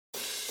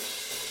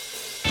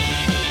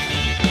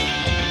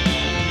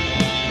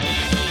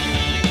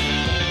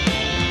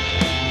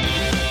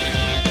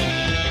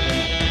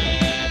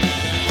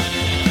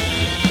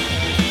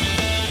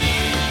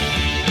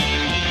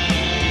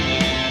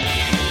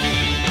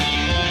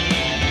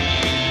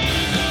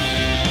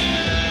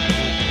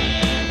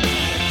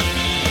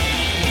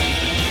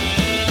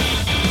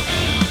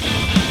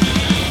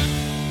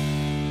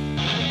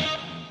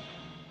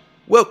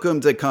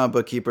Welcome to Comic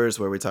Book Keepers,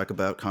 where we talk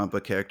about comic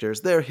book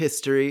characters, their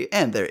history,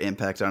 and their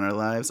impact on our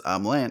lives.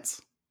 I'm Lance.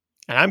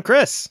 And I'm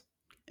Chris.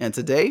 And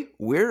today,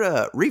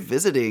 we're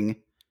revisiting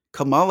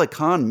Kamala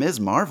Khan, Ms.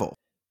 Marvel.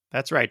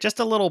 That's right. Just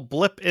a little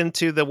blip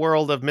into the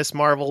world of Miss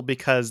Marvel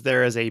because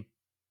there is a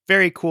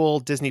very cool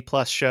Disney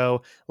Plus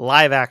show,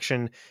 live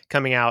action,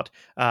 coming out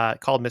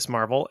called Miss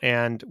Marvel.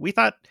 And we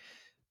thought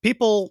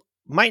people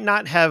might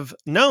not have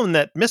known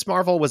that Miss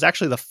Marvel was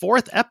actually the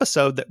fourth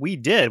episode that we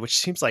did, which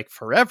seems like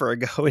forever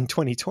ago in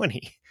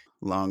 2020.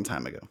 Long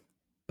time ago.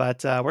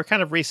 But we're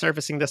kind of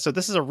resurfacing this. So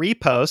this is a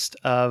repost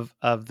of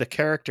the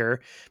character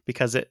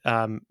because it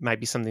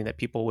might be something that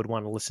people would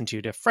want to listen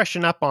to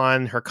freshen up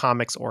on her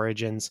comics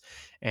origins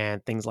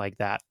and things like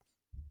that.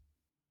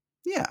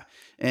 Yeah.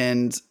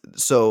 And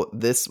so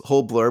this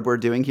whole blurb we're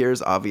doing here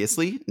is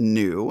obviously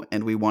new,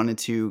 and we wanted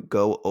to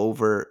go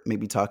over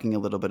maybe talking a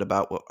little bit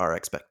about what our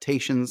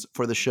expectations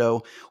for the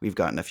show. We've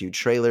gotten a few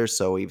trailers,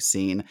 so we've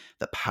seen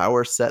the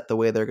power set the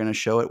way they're going to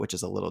show it, which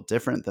is a little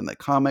different than the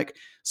comic.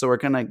 So we're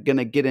gonna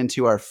get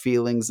into our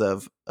feelings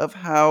of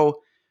how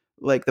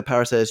like the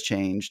power set has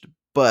changed.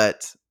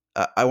 But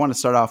I want to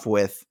start off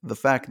with the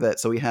fact that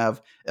we have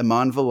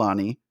Iman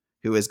Vellani,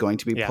 who is going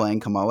to be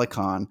playing Kamala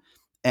Khan.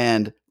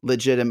 And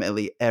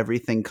legitimately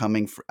everything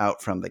coming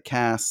out from the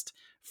cast,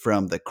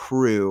 from the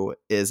crew,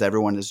 is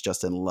everyone is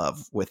just in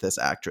love with this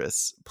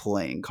actress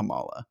playing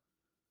Kamala.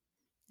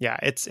 Yeah,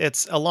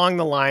 it's along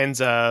the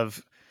lines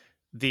of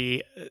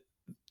the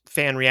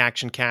fan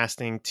reaction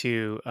casting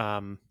to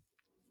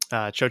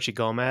Xochitl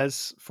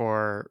Gomez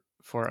for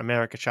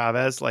America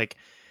Chavez. Like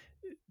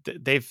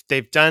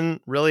they've done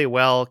really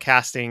well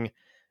casting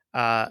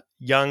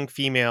young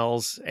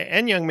females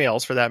and young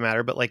males for that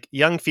matter, but like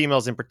young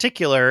females in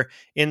particular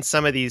in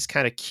some of these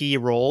kind of key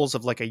roles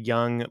of like a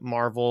young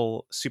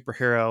Marvel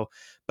superhero,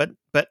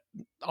 but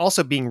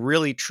also being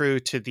really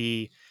true to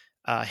the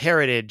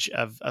heritage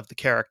of the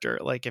character.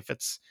 Like if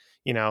it's,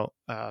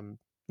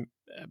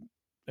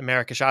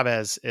 America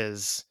Chavez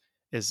is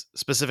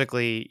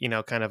specifically,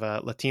 kind of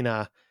a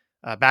Latina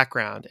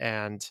background,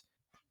 and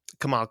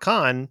Kamala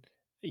Khan,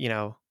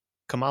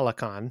 Kamala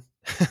Khan.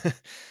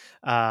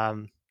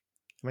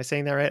 Am I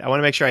saying that right? I want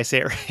to make sure I say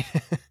it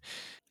right.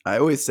 I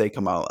always say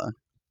Kamala.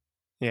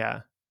 Yeah.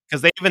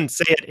 Because they even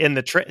say it in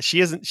the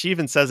she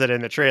even says it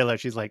in the trailer.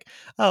 She's like,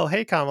 "Oh,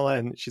 hey Kamala,"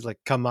 and she's like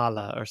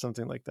Kamala or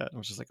something like that. I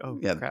was just like, "Oh,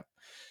 Yeah. crap."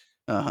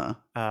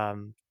 Uh-huh.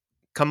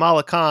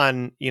 Kamala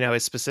Khan,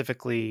 is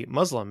specifically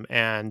Muslim,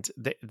 and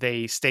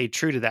they stayed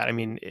true to that. I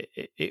mean,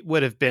 it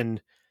would have been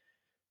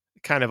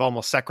kind of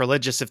almost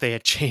sacrilegious if they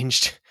had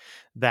changed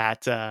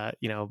that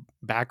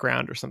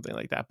background or something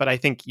like that. But I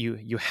think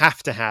you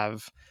have to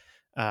have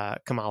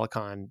Kamala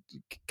Khan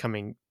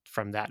coming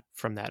from that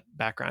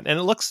background, and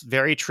it looks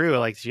very true.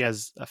 Like she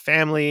has a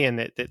family, and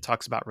it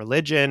talks about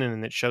religion,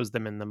 and it shows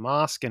them in the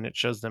mosque, and it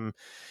shows them,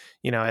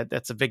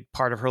 that's a big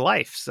part of her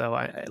life. So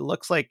it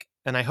looks like,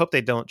 and I hope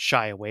they don't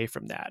shy away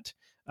from that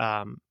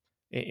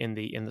in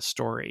the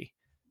story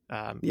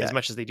as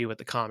much as they do with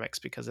the comics,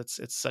 because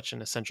it's such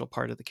an essential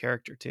part of the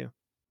character too.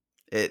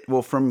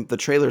 From the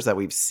trailers that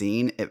we've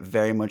seen, it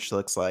very much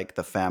looks like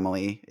the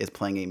family is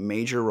playing a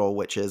major role,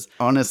 which is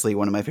honestly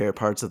one of my favorite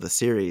parts of the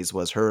series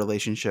was her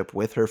relationship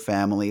with her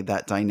family,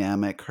 that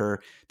dynamic,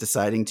 her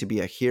deciding to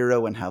be a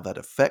hero and how that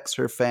affects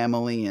her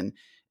family.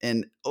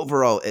 And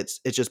overall, it's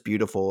just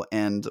beautiful.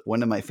 And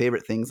one of my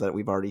favorite things that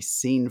we've already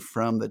seen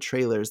from the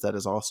trailers that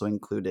is also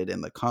included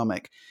in the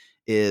comic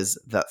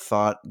is that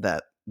thought,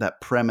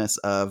 that premise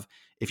of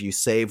if you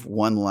save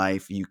one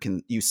life,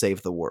 you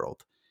save the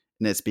world.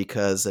 And it's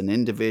because an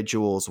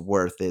individual's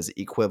worth is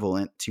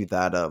equivalent to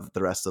that of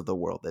the rest of the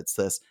world. It's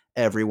this,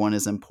 everyone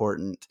is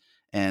important.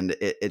 And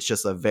it's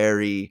just a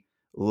very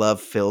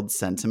love-filled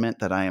sentiment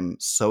that I am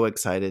so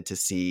excited to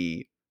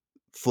see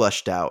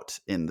flushed out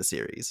in the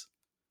series.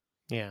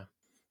 Yeah.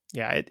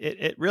 Yeah.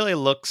 It really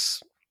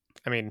looks,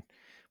 I mean,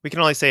 we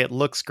can only say it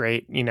looks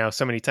great,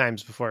 so many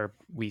times before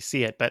we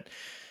see it, but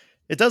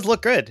it does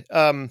look good.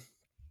 And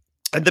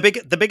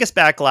the biggest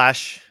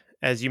backlash,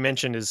 as you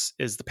mentioned, is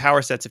the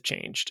power sets have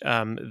changed.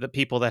 The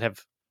people that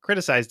have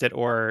criticized it,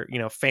 or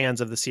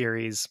fans of the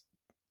series,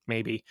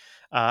 maybe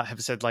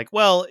have said like,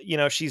 well,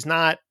 she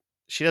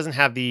doesn't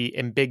have the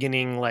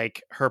embiggening,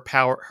 like her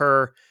power,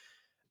 her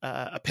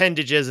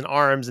appendages and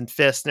arms and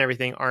fists and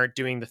everything aren't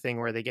doing the thing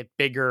where they get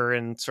bigger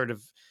and sort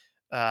of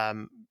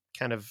kind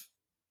of,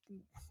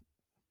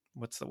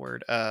 what's the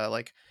word,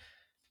 like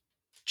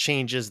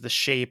changes the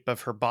shape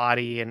of her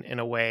body in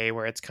a way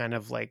where it's kind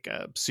of like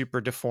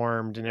super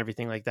deformed and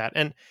everything like that.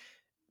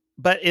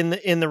 But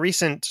in the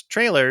recent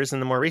trailers, in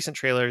the more recent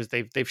trailers,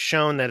 they've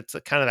shown that it's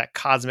a kind of that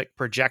cosmic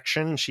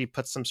projection. She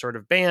puts some sort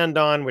of band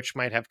on, which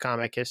might have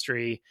comic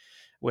history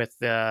with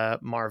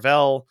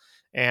Marvel,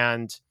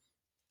 and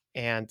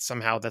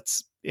somehow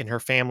that's in her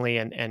family,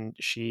 and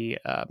she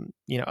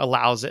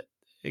allows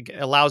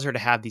her to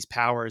have these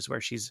powers where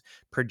she's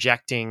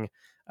projecting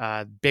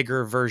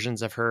bigger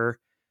versions of her,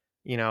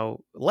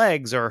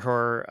 legs or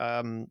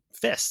her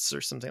fists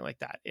or something like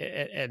that.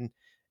 And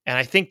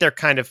I think they're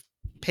kind of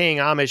paying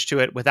homage to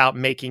it without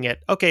making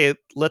it, okay,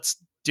 let's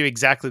do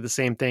exactly the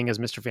same thing as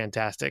Mr.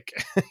 Fantastic,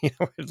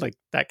 like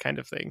that kind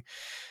of thing.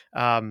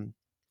 And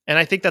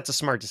I think that's a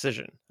smart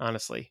decision,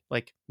 honestly.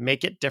 Like,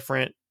 make it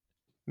different,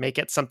 make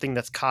it something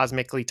that's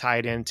cosmically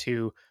tied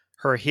into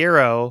her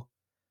hero,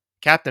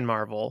 Captain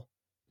Marvel,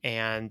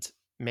 and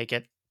make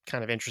it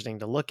kind of interesting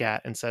to look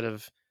at instead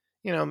of,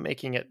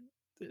 making it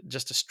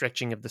just a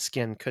stretching of the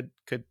skin could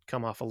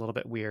come off a little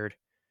bit weird.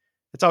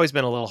 It's always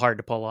been a little hard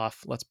to pull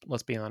off.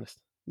 Let's be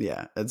honest.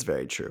 Yeah, that's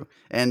very true.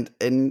 And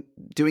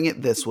doing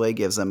it this way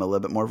gives them a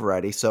little bit more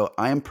variety. So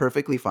I am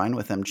perfectly fine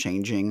with them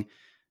changing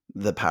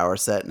the power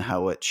set and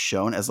how it's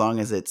shown as long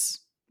as it's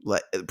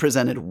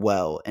presented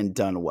well and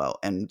done well.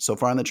 And so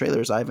far in the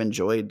trailers, I've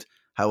enjoyed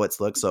how it's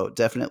looked. So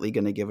definitely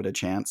going to give it a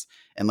chance.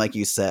 And like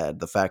you said,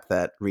 the fact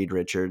that Reed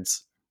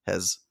Richards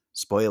has,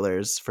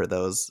 spoilers for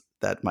those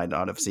that might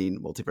not have seen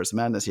Multiverse of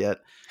Madness yet,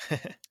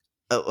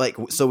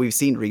 so we've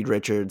seen Reed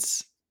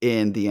Richards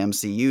in the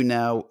MCU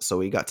now, so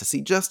we got to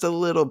see just a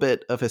little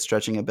bit of his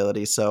stretching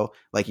ability. So,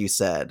 like you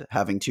said,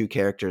 having two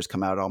characters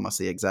come out almost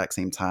the exact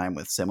same time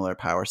with similar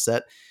power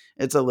set,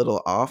 it's a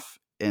little off.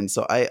 And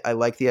so I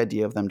like the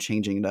idea of them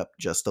changing it up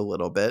just a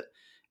little bit.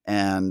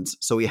 And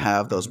so we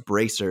have those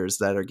bracers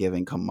that are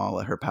giving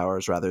Kamala her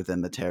powers rather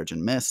than the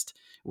Terrigen Mist,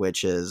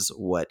 which is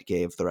what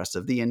gave the rest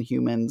of the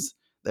Inhumans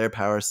their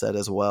power set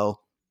as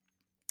well.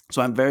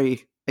 So I'm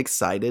very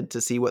excited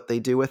to see what they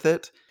do with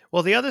it.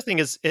 Well, the other thing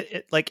is,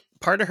 like,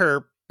 part of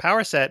her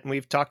power set, and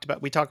we talk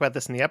about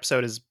this in the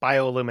episode, is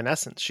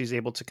bioluminescence. She's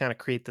able to kind of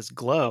create this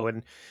glow,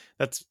 and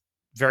that's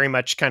very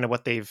much kind of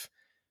what they've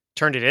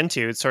turned it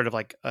into. It's sort of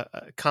like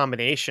a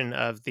combination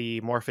of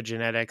the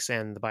morphogenetics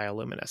and the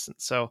bioluminescence.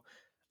 So,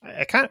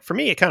 for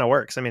me, it kind of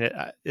works. I mean,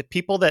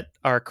 people that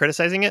are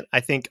criticizing it, I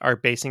think, are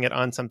basing it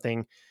on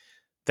something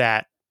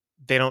that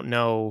they don't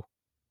know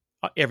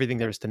everything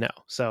there is to know.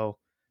 So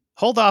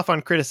hold off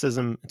on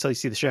criticism until you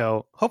see the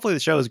show. Hopefully the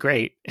show is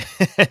great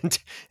and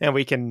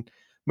we can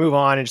move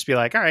on and just be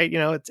like, all right,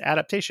 it's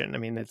adaptation. I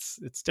mean, it's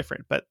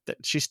different, but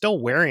she's still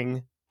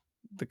wearing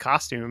the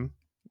costume,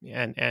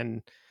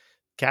 and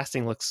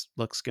casting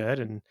looks good.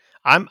 And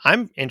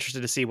I'm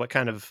interested to see what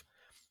kind of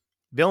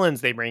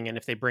villains they bring in,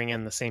 if they bring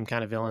in the same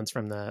kind of villains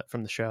from the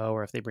show,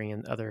 or if they bring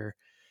in other,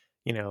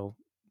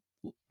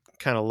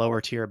 kind of lower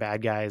tier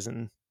bad guys.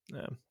 And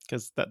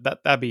because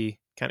that'd be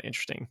kind of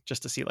interesting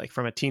just to see, like,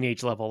 from a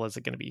teenage level, is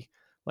it going to be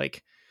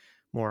like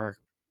more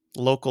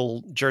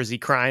local Jersey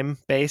crime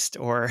based,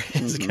 or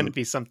is it going to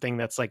be something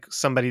that's like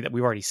somebody that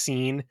we've already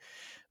seen?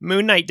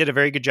 Moon Knight did a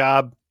very good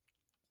job.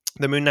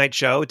 The Moon Knight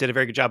show did a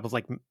very good job of,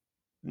 like,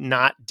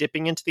 not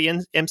dipping into the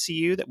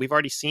MCU that we've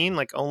already seen,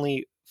 like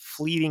only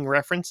fleeting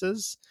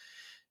references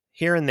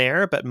here and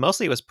there, but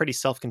mostly it was pretty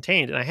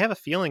self-contained. And I have a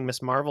feeling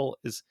Miss Marvel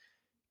is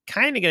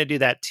kind of going to do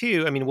that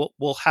too. I mean,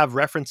 we'll have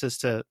references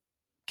to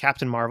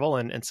Captain Marvel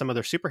and some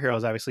other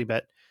superheroes, obviously,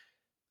 but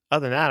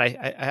other than that,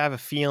 I have a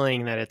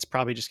feeling that it's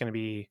probably just going to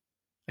be,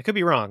 I could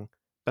be wrong,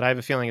 but I have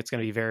a feeling it's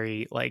going to be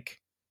very, like,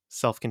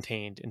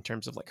 self-contained in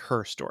terms of, like,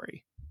 her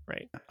story,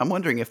 right? I'm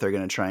wondering if they're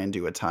going to try and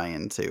do a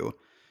tie-in to,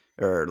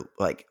 or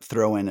like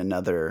throw in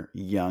another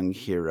young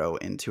hero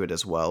into it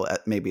as well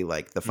at maybe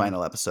like the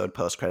final episode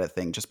post-credit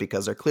thing, just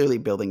because they're clearly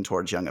building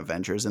towards Young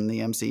Avengers in the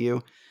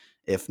MCU,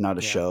 if not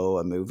a show,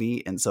 a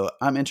movie. And so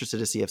I'm interested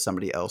to see if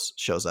somebody else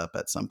shows up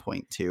at some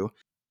point too.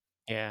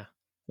 Yeah.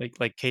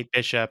 Like Kate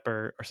Bishop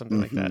or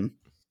something like that.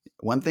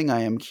 One thing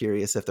I am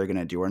curious if they're going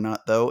to do or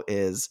not, though,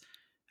 is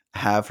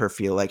have her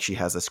feel like she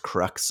has this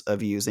crux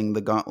of using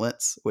the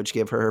gauntlets, which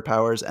give her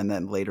powers, and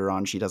then later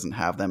on she doesn't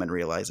have them and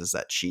realizes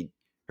that she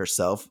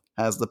herself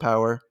has the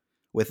power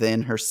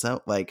within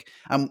herself. Like,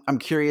 I'm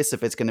curious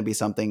if it's going to be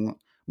something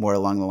more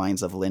along the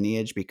lines of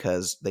lineage,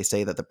 because they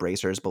say that the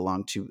bracers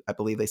belong to, I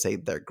believe they say,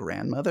 their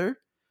grandmother.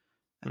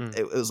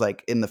 It was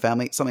like in the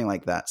family, something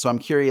like that. So I'm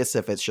curious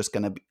if it's just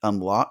going to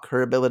unlock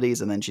her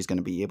abilities and then she's going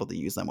to be able to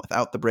use them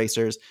without the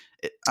bracers.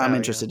 I'm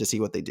interested to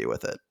see what they do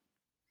with it.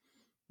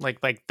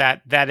 Like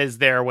that is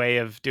their way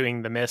of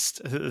doing the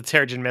mist, the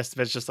Terrigen Mist.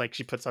 But it's just like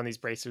she puts on these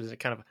bracers and it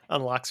kind of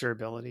unlocks her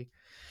ability.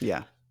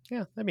 Yeah,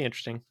 that'd be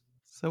interesting.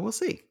 So we'll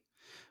see.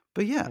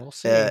 But yeah, we'll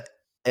see.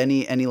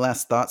 Any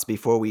last thoughts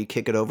before we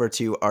kick it over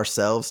to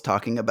ourselves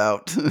talking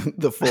about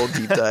the full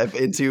deep dive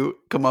into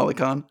Kamala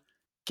Khan?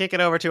 Kick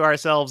it over to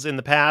ourselves in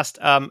the past.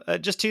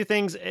 Just two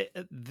things.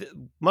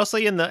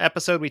 Mostly in the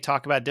episode, we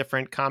talk about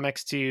different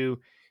comics to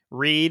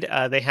read.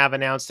 They have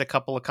announced a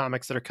couple of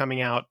comics that are coming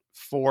out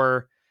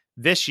for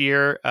this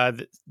year.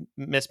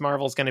 Miss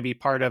Marvel is going to be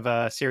part of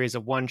a series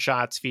of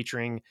one-shots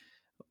featuring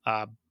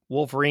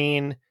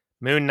Wolverine,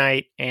 Moon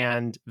Knight,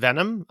 and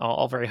Venom,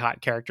 all very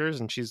hot characters,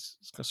 and she's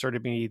sort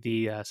of be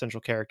the central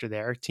character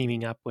there,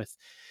 teaming up with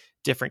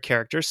different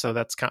characters. So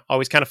that's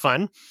always kind of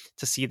fun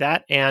to see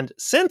that. And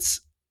since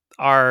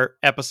our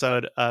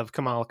episode of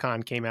Kamala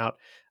Khan came out,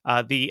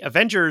 the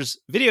Avengers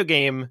video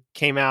game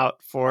came out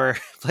for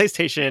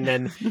PlayStation,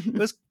 and it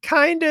was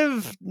kind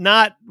of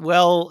not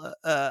well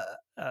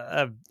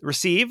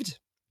received.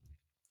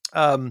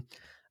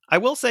 I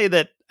will say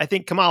that I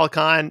think Kamala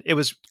Khan, it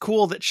was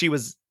cool that she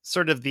was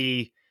sort of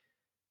the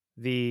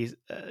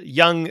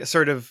young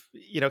sort of,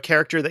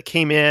 character that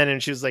came in,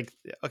 and she was like,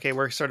 okay,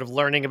 we're sort of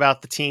learning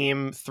about the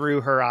team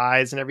through her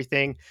eyes and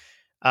everything.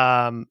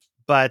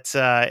 But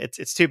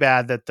it's too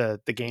bad that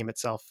the game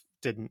itself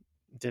didn't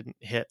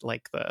hit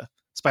like the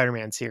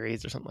Spider-Man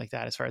series or something like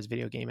that as far as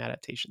video game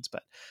adaptations.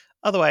 But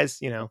otherwise,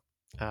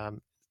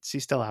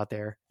 she's still out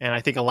there, and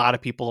I think a lot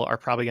of people are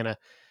probably gonna,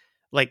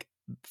 like,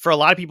 for a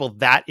lot of people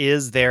that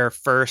is their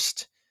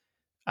first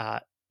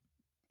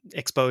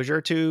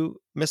exposure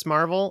to Miss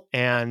Marvel,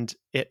 and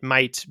it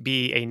might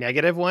be a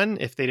negative one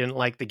if they didn't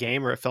like the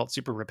game or it felt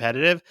super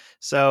repetitive.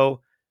 So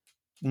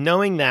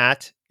knowing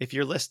that, if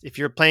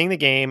you're playing the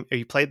game, or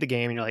you played the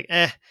game and you're like,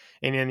 and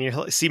then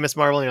you see Miss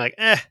Marvel and you're like,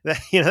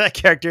 that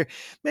character,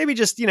 maybe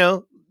just,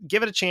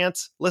 give it a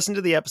chance, listen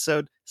to the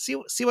episode,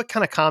 see what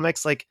kind of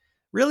comics, like,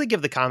 really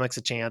give the comics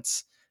a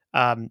chance,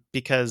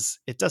 because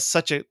it does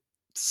such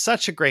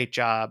a great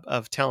job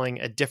of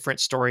telling a different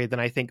story than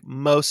I think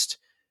most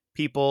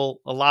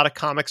people, a lot of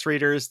comics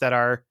readers that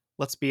are,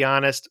 let's be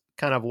honest,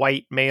 kind of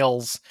white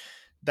males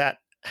that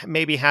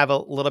maybe have a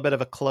little bit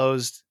of a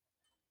closed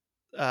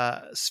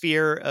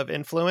sphere of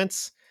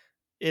influence.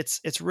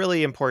 It's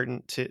really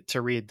important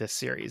to read this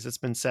series. It's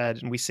been said,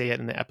 and we say it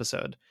in the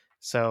episode.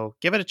 So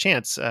give it a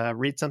chance.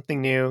 Read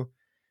something new.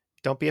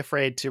 Don't be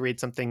afraid to read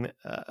something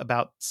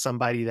about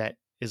somebody that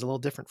is a little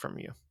different from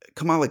you.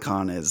 Kamala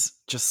Khan is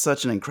just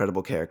such an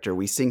incredible character.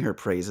 We sing her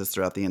praises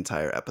throughout the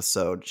entire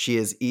episode. She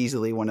is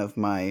easily one of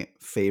my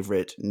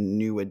favorite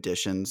new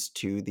additions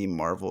to the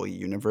Marvel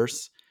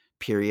universe,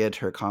 period.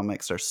 Her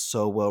comics are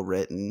so well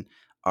written.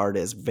 Art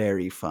is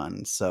very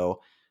fun.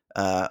 So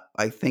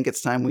I think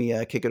it's time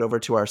we kick it over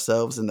to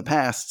ourselves in the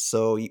past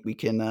so we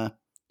can,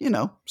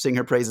 sing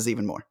her praises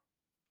even more.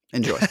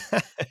 Enjoy.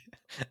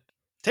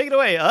 Take it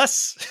away,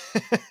 us.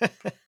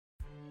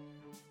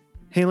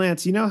 Hey,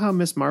 Lance, you know how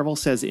Miss Marvel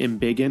says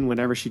 "embiggen"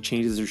 whenever she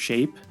changes her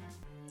shape?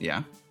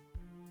 Yeah.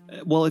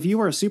 Well, if you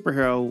were a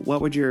superhero, what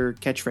would your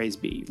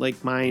catchphrase be?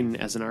 Like, mine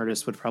as an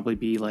artist would probably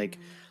be like,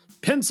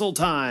 "Pencil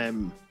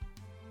time."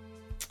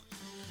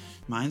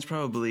 Mine's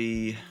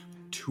probably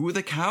 "to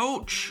the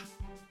couch."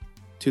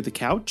 To the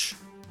couch?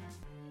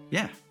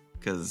 Yeah,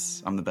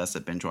 because I'm the best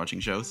at binge watching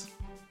shows.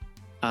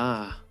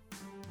 Ah.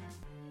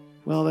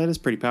 Well, that is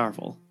pretty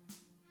powerful.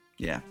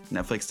 Yeah,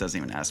 Netflix doesn't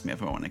even ask me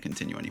if I want to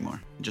continue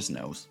anymore. It just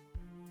knows.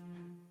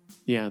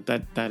 Yeah,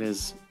 that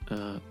is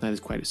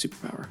quite a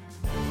superpower.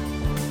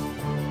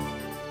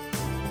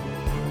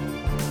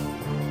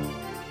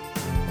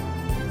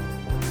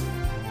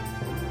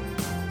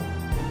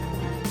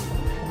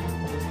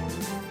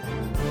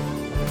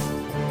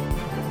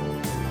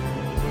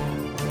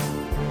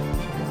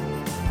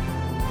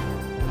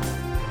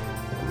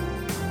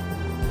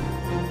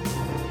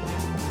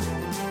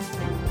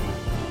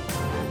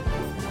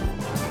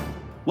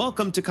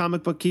 Welcome to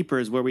Comic Book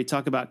Keepers, where we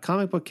talk about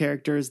comic book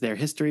characters, their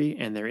history,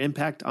 and their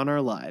impact on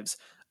our lives.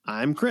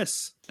 I'm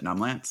Chris. And I'm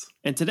Lance.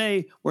 And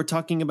today we're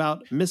talking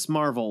about Miss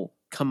Marvel,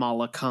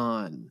 Kamala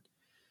Khan.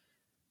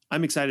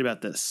 I'm excited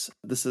about this.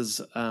 This is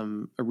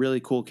a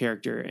really cool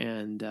character,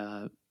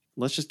 and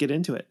let's just get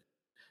into it.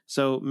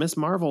 So Miss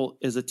Marvel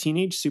is a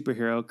teenage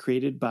superhero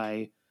created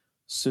by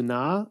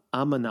Suna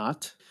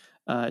Amanat,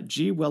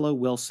 G. Willow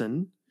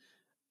Wilson,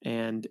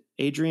 and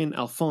Adrian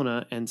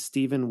Alfona, and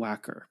Stephen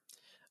Wacker.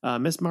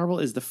 Miss Marvel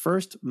is the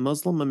first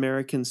Muslim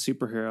American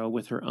superhero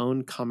with her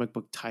own comic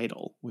book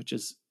title, which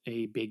is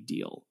a big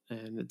deal.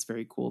 And it's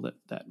very cool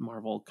that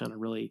Marvel kind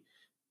of really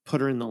put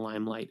her in the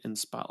limelight and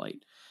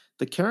spotlight.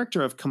 The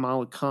character of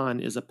Kamala Khan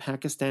is a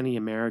Pakistani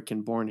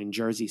American born in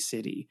Jersey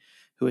City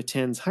who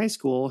attends high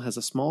school, has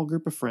a small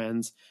group of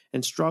friends,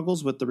 and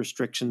struggles with the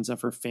restrictions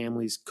of her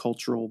family's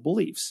cultural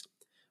beliefs.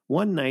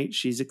 One night,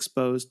 she's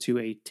exposed to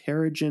a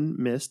Terrigen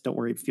mist, don't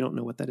worry if you don't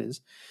know what that is,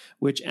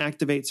 which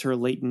activates her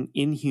latent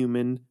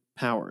inhuman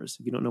powers.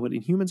 If you don't know what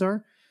Inhumans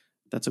are,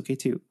 that's okay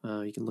too.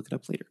 You can look it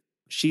up later.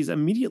 She's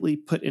immediately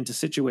put into a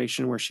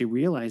situation where she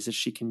realizes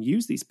she can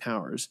use these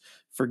powers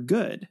for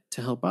good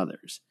to help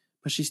others,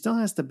 but she still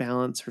has to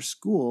balance her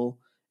school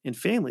and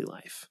family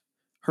life.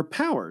 Her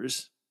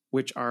powers,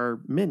 which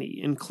are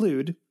many,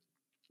 include,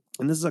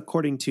 and this is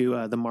according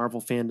to the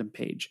Marvel fandom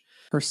page,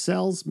 her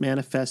cells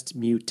manifest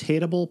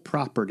mutatable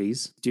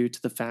properties due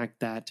to the fact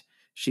that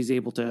she's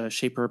able to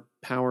shape her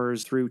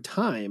powers through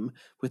time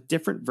with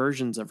different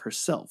versions of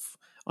herself.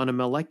 On a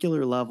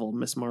molecular level,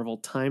 Miss Marvel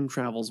time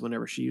travels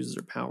whenever she uses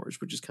her powers,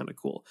 which is kind of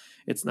cool.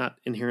 It's not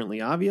inherently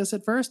obvious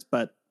at first,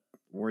 but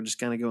we're just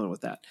kind of going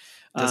with that.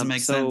 Doesn't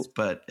make sense,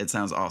 but it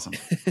sounds awesome.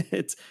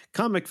 It's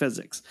comic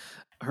physics.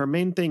 Her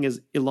main thing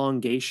is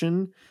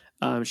elongation.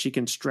 She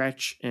can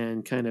stretch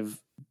and kind of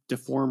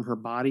deform her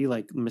body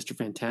like Mr.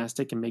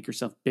 Fantastic and make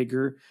herself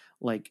bigger,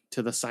 like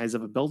to the size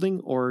of a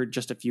building, or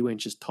just a few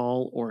inches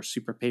tall, or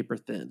super paper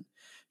thin.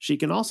 She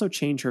can also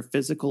change her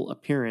physical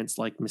appearance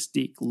like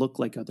Mystique, look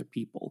like other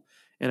people,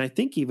 and I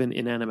think even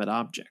inanimate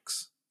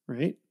objects,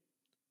 right?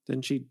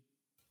 Didn't she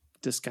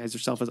disguise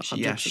herself as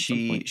objects at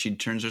some point? She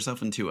turns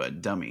herself into a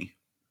dummy.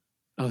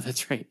 Oh,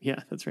 that's right.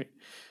 Yeah, that's right.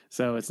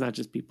 So it's not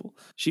just people.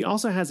 She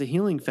also has a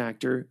healing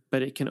factor,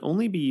 but it can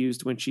only be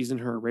used when she's in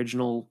her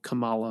original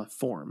Kamala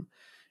form.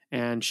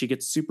 And she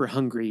gets super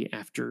hungry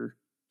after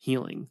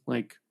healing.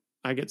 Like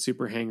I get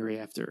super hangry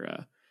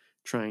after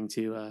trying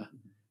to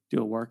do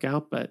a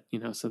workout, but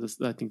so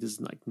I think this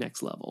is like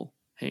next level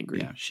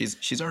hangry. Yeah,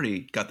 she's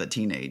already got the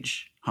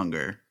teenage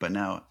hunger, but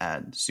now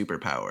add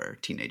superpower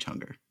teenage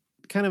hunger.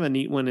 Kind of a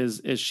neat one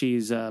is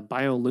she's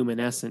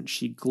bioluminescent.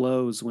 She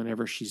glows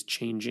whenever she's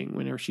changing,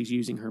 whenever she's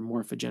using her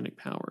morphogenic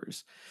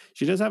powers.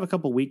 She does have a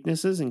couple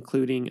weaknesses,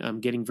 including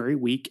getting very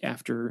weak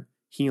after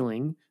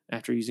healing,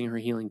 after using her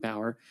healing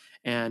power,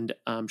 and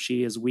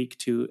she is weak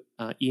to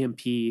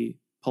EMP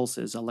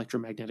pulses,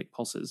 electromagnetic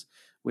pulses,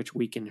 which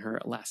weaken her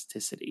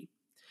elasticity.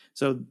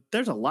 So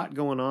there's a lot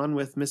going on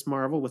with Miss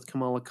Marvel, with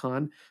Kamala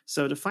Khan.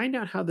 So to find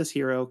out how this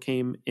hero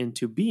came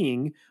into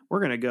being, we're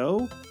going to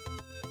go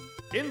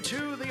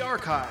into the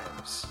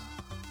archives.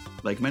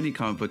 Like many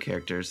comic book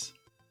characters,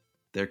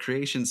 their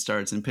creation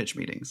starts in pitch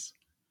meetings.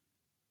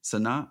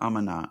 Sanaa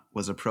Amanat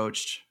was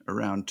approached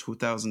around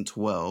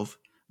 2012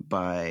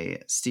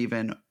 by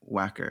Stephen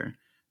Wacker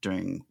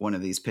during one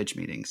of these pitch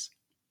meetings.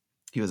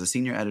 He was a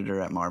senior editor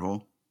at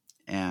Marvel,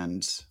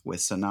 and with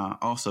Sanaa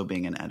also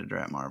being an editor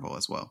at Marvel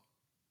as well.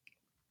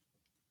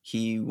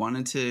 He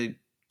wanted to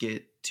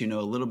get to know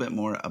a little bit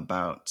more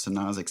about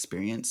Sanaa's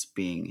experience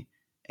being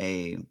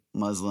a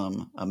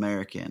Muslim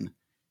American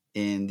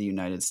in the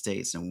United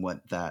States and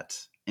how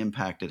that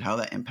impacted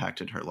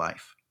her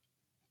life.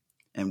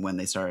 And when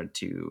they started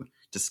to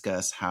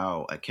discuss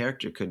how a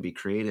character could be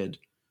created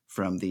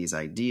from these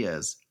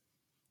ideas,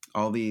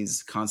 all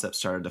these concepts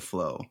started to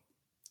flow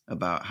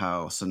about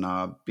how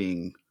Sanaa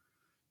being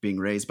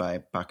raised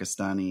by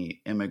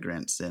Pakistani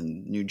immigrants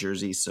in New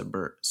Jersey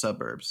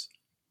suburbs,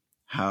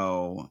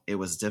 how it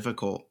was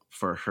difficult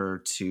for her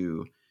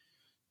to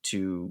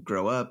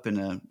grow up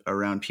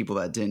around people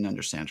that didn't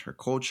understand her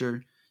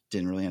culture,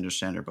 didn't really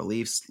understand her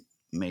beliefs,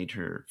 made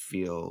her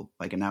feel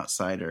like an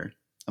outsider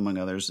among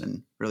others,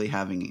 and really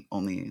having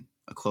only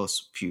a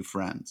close few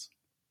friends.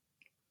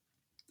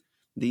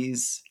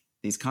 These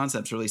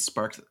concepts really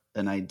sparked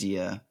an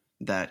idea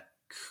that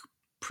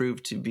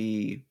proved to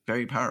be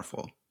very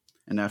powerful.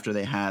 And after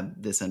they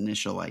had this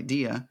initial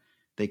idea,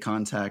 they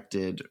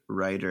contacted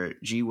writer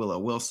G. Willow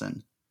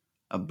Wilson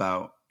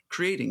about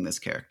creating this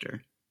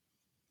character.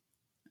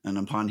 And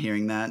upon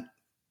hearing that,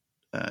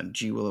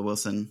 G. Willow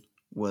Wilson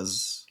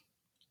was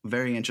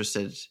very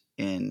interested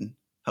in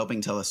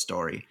helping tell a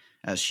story,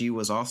 as she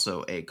was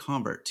also a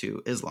convert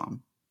to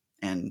Islam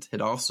and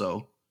had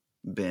also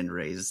been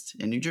raised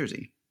in New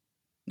Jersey.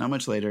 Not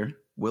much later,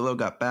 Willow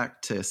got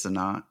back to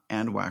Sanaa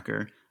and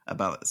Wacker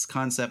about this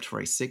concept for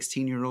a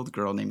 16-year-old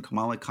girl named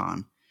Kamala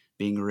Khan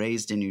being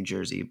raised in New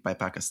Jersey by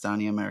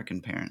Pakistani American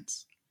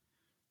parents.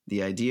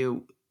 The idea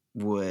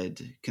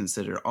would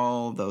consider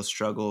all those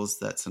struggles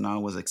that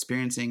Sanaa was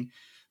experiencing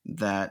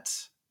that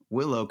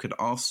Willow could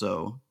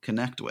also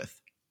connect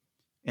with.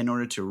 In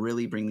order to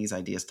really bring these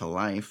ideas to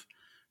life,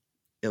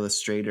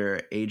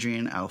 illustrator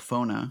Adrian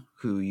Alfona,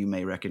 who you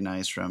may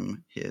recognize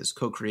from his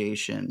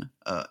co-creation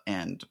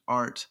and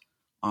art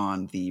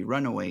on the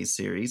Runaways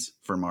series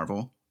for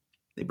Marvel,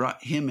 they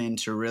brought him in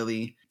to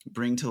really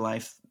bring to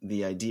life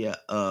the idea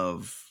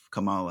of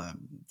Kamala,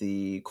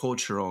 the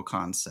cultural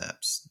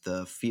concepts,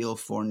 the feel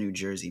for New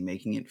Jersey,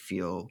 making it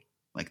feel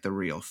like the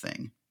real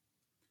thing.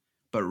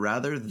 But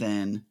rather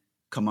than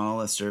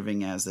Kamala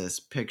serving as this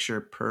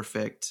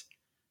picture-perfect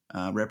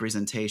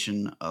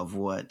representation of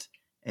what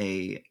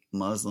a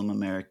Muslim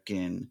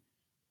American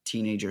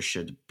teenager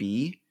should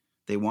be,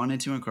 they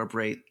wanted to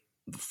incorporate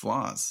the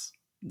flaws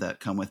that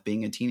come with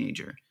being a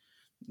teenager,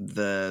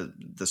 the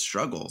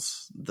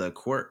struggles, the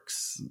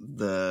quirks,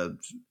 the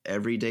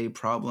everyday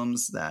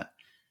problems that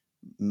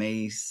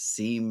may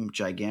seem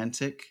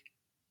gigantic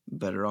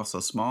but are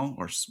also small,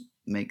 or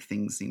make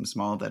things seem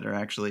small that are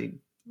actually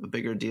a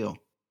bigger deal.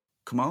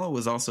 Kamala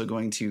was also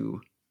going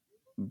to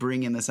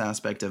bring in this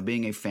aspect of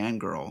being a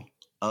fangirl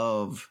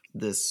of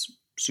this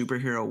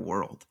superhero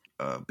world.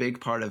 A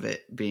big part of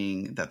it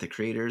being that the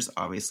creators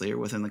obviously are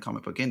within the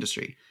comic book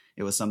industry.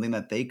 It was something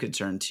that they could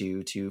turn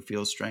to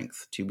feel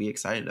strength, to be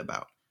excited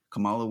about.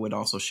 Kamala would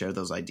also share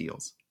those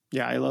ideals.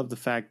 Yeah, I love the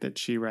fact that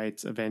she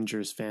writes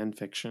Avengers fan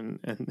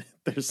fiction, and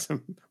there's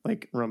some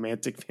like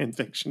romantic fan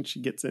fiction she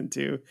gets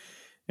into,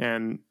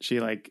 and she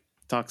like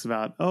talks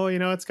about, oh,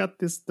 it's got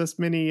this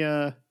many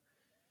upticks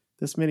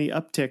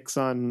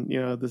on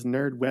this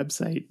nerd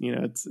website.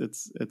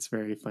 It's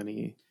very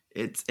funny.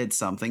 It's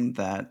something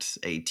that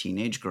a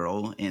teenage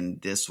girl in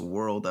this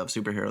world of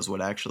superheroes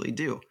would actually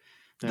do.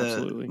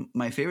 Absolutely.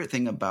 My favorite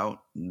thing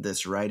about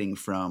this writing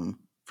from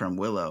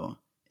Willow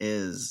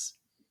is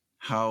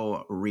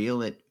how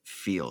real it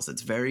feels.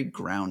 It's very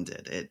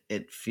grounded.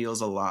 It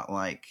feels a lot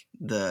like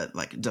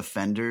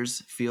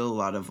Defenders feel, a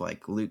lot of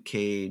like Luke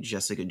Cage,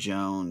 Jessica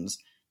Jones,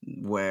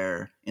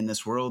 where in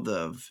this world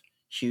of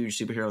huge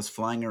superheroes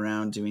flying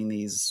around doing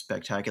these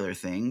spectacular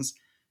things,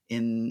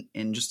 in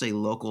just a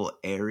local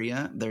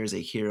area, there's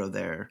a hero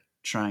there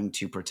trying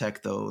to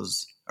protect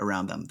those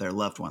around them, their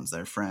loved ones,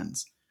 their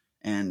friends,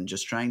 and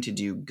just trying to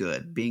do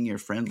good, being your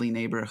friendly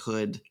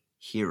neighborhood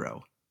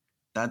hero.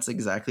 That's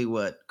exactly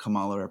what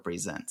Kamala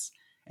represents.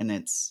 And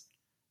it's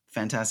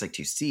fantastic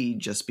to see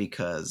just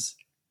because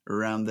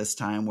around this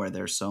time where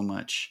there's so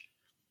much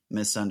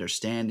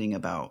misunderstanding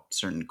about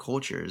certain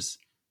cultures,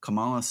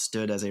 Kamala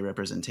stood as a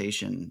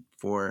representation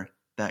for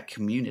that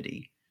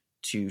community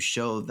to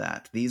show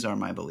that these are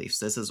my beliefs.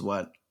 This is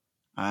what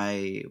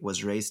I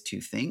was raised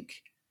to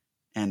think,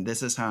 and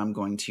this is how I'm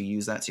going to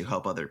use that to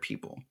help other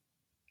people.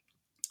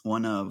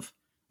 One of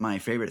my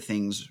favorite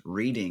things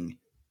reading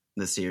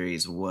the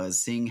series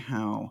was seeing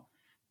how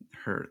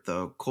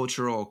the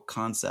cultural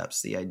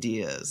concepts, the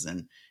ideas,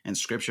 and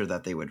scripture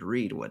that they would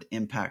read would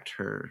impact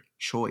her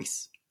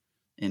choice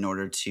in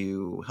order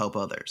to help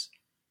others.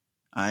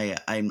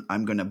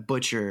 I'm going to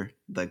butcher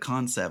the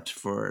concept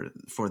for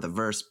the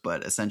verse,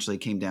 but essentially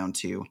came down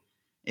to,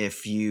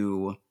 if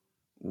you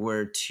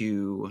were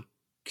to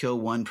kill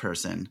one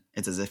person,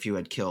 it's as if you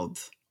had killed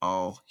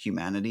all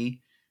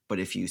humanity. But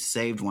if you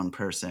saved one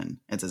person,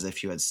 it's as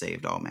if you had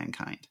saved all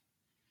mankind.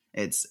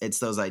 It's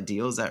those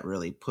ideals that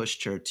really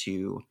pushed her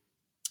to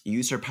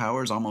use her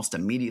powers almost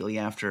immediately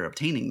after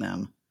obtaining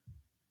them,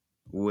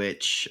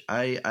 which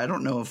I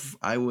don't know if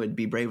I would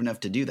be brave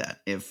enough to do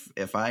that.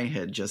 If I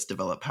had just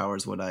developed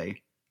powers, would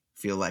I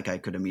feel like I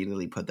could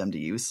immediately put them to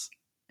use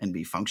and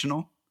be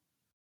functional?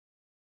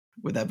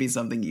 Would that be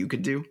something you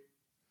could do?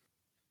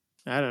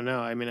 I don't know.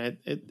 I mean,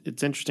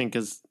 it's interesting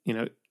because, you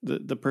know,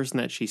 the person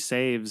that she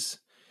saves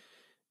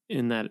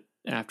in that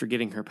after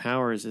getting her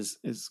powers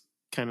is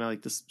kind of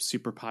like this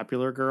super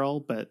popular girl,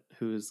 but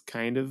who's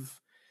kind of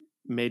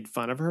made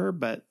fun of her,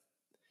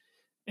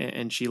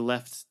 and she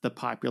left the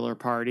popular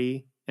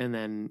party, and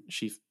then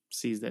she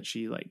sees that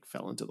she like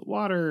fell into the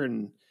water,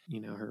 and, you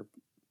know, her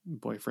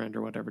boyfriend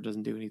or whatever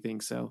doesn't do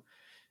anything. So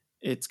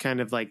it's kind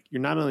of like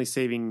you're not only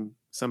saving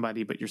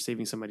somebody, but you're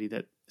saving somebody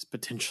that is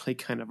potentially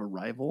kind of a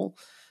rival.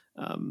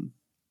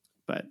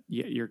 But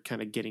you're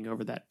kind of getting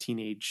over that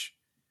teenage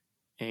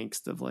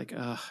angst of like,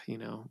 you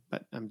know,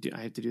 but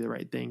I have to do the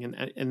right thing.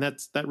 And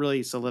that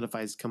really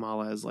solidifies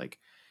Kamala as like,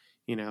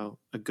 you know,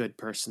 a good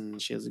person.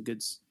 She has a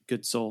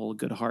good soul,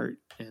 good heart,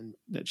 and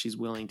that she's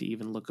willing to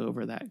even look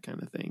over that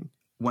kind of thing.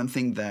 One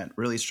thing that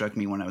really struck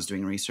me when I was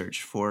doing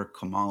research for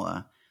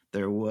Kamala,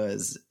 there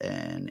was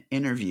an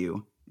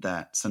interview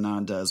that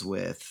Sanaa does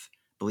with, I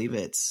believe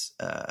it's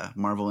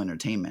Marvel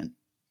Entertainment,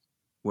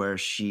 where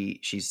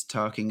she's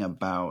talking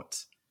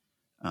about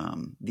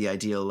the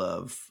ideal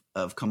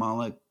of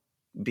Kamala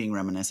being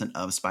reminiscent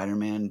of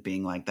Spider-Man,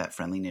 being like that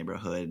friendly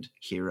neighborhood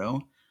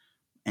hero.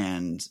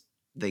 And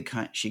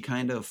she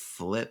kind of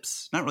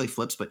flips, not really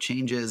flips, but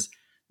changes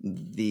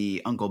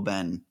the Uncle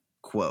Ben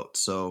quote.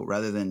 So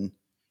rather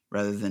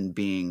than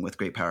being with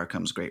great power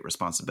comes great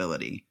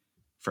responsibility,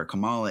 for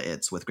Kamala,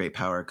 it's with great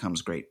power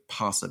comes great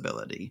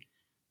possibility.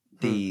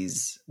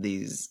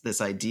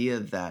 This idea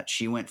that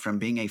she went from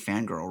being a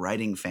fangirl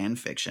writing fan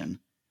fiction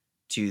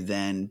to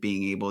then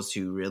being able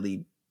to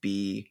really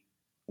be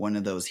one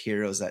of those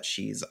heroes that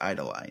she's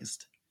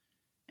idolized.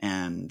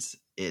 And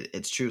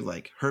it's true,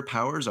 like her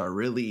powers are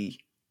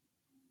really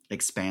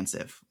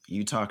expansive.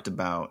 You talked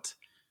about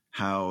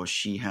how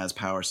she has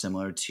power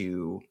similar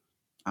to,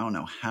 I don't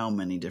know how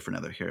many different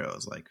other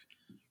heroes, like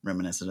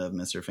reminiscent of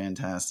Mr.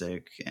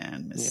 Fantastic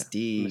and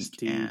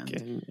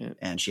Mystique,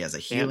 and she has a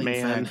healing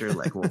Ant-Man factor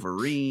like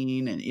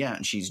Wolverine,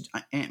 and she's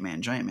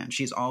Ant-Man, Giant Man.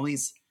 She's all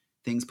these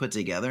things put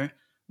together,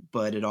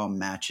 but it all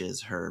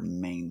matches her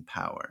main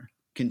power.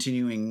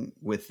 Continuing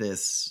with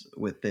this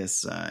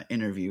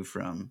interview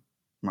from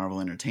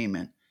Marvel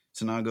Entertainment,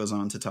 Sanaa goes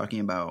on to talking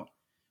about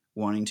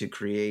wanting to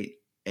create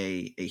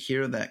a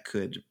hero that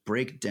could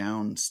break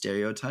down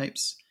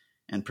stereotypes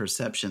and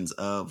perceptions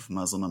of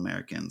Muslim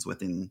Americans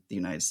within the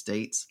United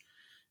States,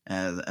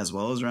 as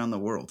well as around the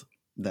world,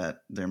 that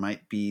there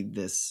might be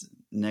this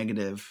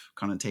negative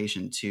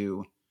connotation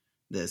to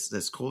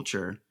this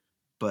culture,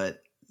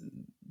 but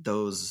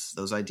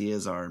those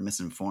ideas are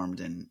misinformed,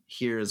 and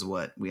here is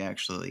what we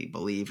actually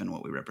believe and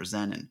what we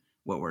represent and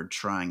what we're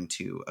trying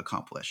to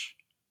accomplish.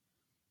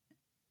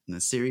 In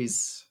the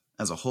series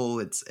as a whole,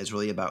 it's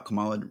really about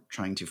Kamala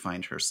trying to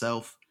find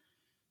herself,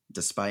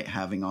 despite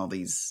having all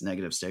these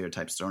negative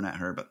stereotypes thrown at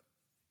her, but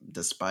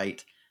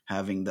despite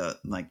having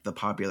the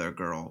popular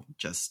girl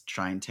just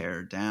try and tear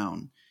her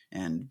down,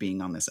 and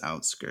being on these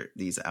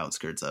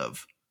outskirts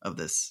of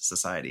this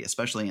society,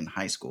 especially in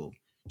high school.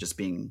 Just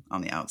being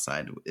on the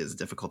outside is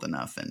difficult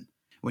enough, and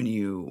when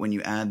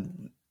you add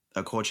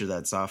a culture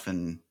that's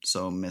often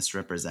so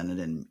misrepresented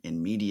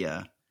in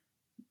media,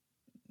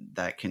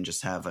 that can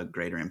just have a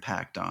greater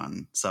impact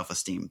on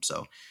self-esteem.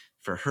 So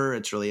for her,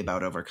 it's really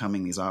about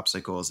overcoming these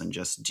obstacles and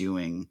just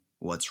doing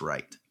what's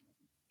right.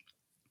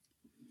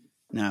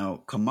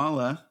 Now,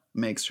 Kamala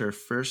makes her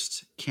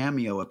first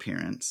cameo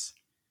appearance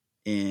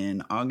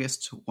in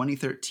August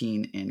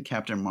 2013 in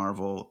Captain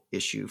Marvel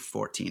issue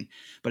 14.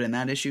 But in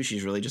that issue,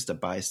 she's really just a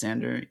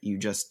bystander. You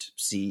just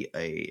see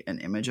an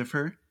image of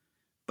her.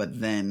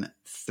 But then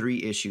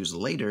 3 issues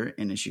later,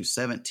 in issue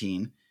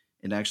 17,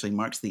 it actually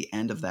marks the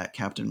end of that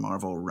Captain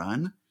Marvel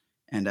run.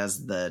 And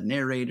as the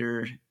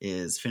narrator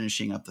is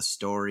finishing up the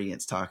story,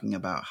 it's talking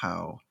about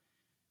how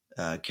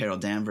Carol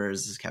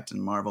Danvers, as Captain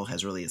Marvel,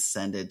 has really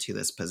ascended to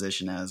this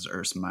position as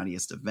Earth's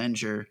mightiest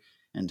Avenger,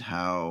 and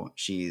how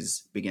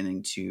she's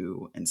beginning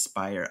to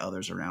inspire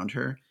others around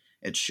her.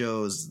 It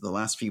shows the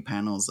last few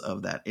panels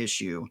of that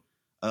issue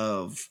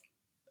of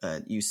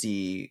you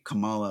see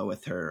Kamala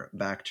with her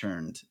back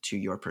turned to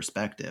your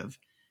perspective,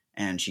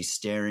 and she's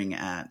staring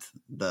at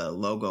the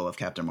logo of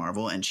Captain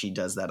Marvel, and she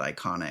does that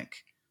iconic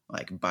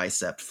like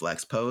bicep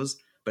flex pose.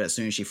 But as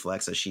soon as she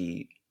flexes,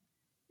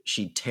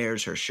 she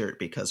tears her shirt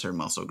because her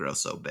muscle grows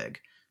so big.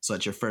 So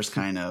it's your first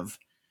kind of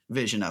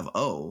vision of,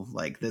 oh,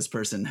 like this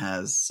person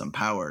has some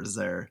powers.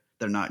 They're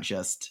not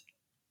just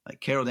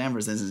like Carol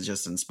Danvers isn't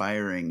just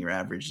inspiring your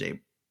average day,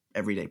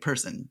 everyday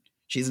person.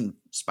 She's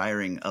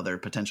inspiring other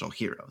potential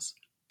heroes.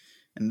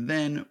 And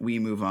then we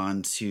move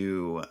on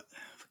to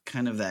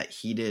kind of that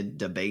heated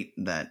debate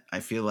that I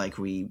feel like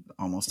we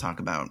almost talk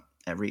about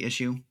every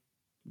issue,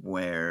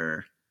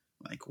 where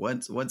like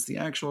what's the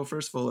actual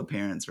first full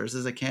appearance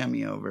versus a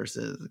cameo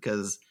versus,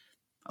 because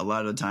a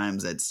lot of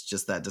times it's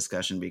just that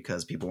discussion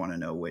because people want to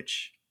know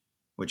which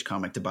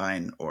comic to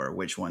buy or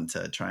which one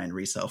to try and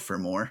resell for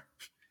more.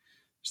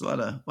 There's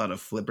a lot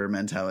of flipper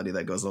mentality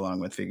that goes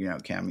along with figuring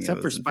out cameos.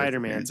 Except for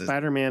Spider-Man.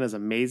 Spider-Man is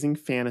Amazing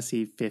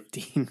Fantasy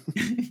 15.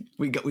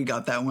 we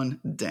got that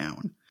one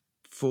down.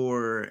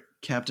 For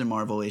Captain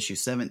Marvel issue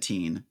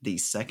 17, the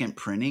second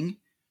printing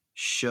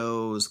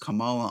shows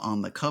Kamala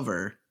on the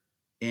cover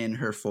in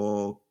her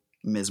full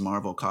Ms.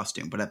 Marvel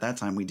costume. But at that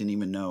time, we didn't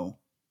even know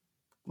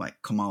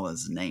like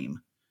Kamala's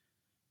name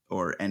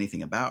or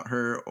anything about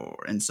her.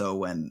 And so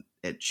when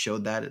it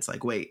showed that, it's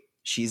like, wait,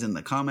 she's in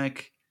the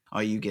comic.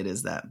 All you get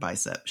is that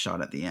bicep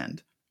shot at the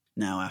end.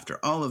 Now, after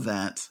all of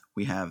that,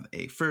 we have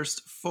a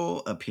first full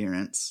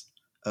appearance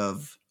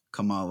of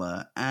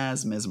Kamala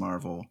as Ms.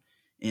 Marvel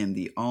in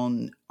the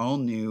all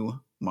new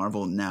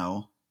Marvel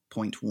Now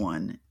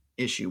 .1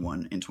 issue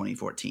 1 in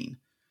 2014.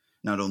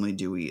 Not only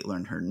do we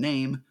learn her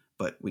name,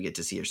 but we get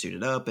to see her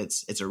suited up.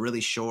 It's a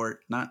really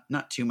short,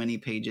 not too many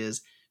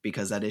pages,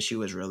 because that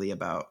issue is really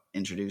about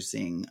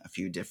introducing a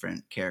few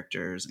different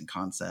characters and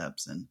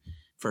concepts. And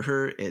for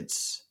her,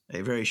 it's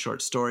a very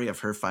short story of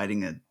her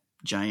fighting a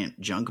giant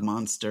junk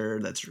monster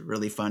that's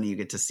really funny. You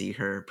get to see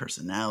her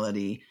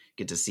personality,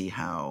 get to see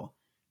how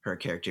her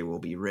character will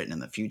be written in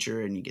the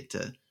future, and you get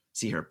to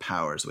see her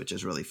powers, which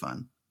is really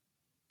fun.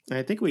 And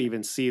I think we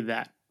even see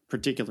that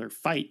particular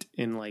fight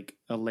in like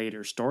a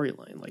later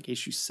storyline, like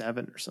issue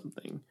 7 or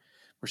something,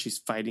 where she's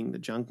fighting the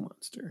junk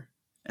monster.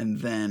 And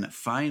then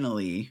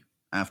finally,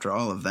 after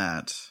all of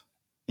that,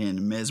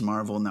 in Ms.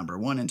 Marvel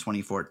 #1 in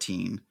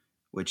 2014,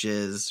 which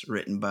is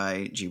written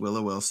by G.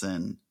 Willow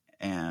Wilson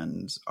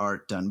and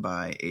art done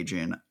by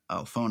Adrian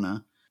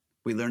Alfona,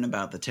 we learn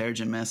about the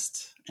Terrigen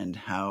Mist and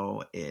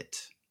how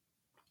it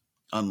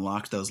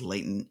unlocked those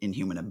latent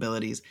Inhuman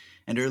abilities.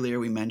 And earlier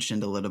we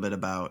mentioned a little bit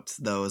about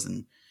those,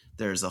 and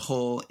there's a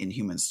whole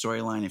Inhuman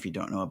storyline. If you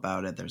don't know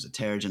about it, there's a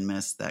Terrigen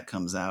Mist that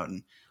comes out,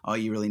 and all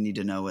you really need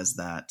to know is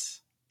that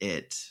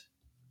it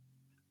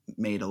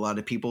made a lot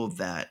of people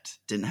that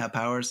didn't have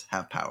powers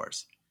have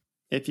powers.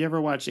 If you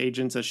ever watch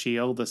Agents of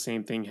S.H.I.E.L.D., the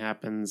same thing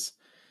happens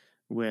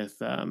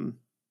with a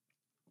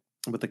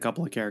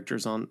couple of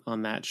characters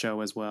on that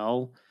show as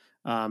well.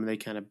 They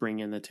kind of bring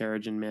in the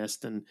Terrigen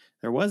Mist, and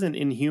there was an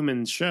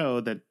Inhumans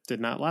show that did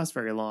not last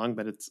very long,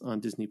 but it's on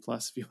Disney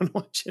Plus if you want to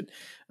watch it.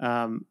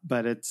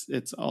 But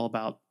it's all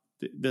about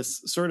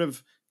this sort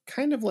of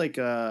kind of like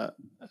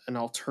an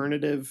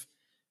alternative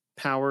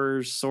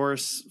power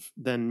source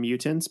than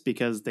mutants,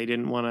 because they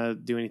didn't want to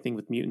do anything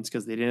with mutants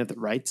because they didn't have the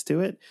rights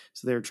to it.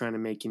 So they were trying to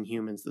make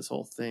Inhumans this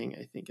whole thing,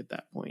 I think, at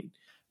that point.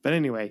 But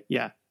anyway,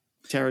 yeah,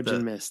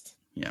 Terrigen Mist.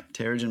 Yeah,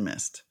 Terrigen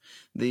Mist.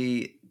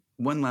 The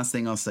one last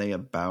thing I'll say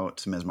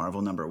about Ms.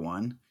 Marvel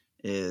 #1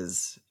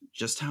 is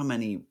just how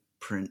many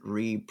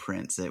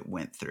reprints it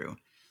went through.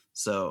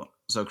 So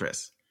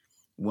Chris,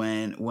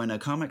 when a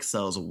comic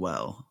sells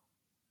well,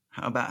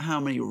 how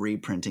many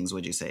reprintings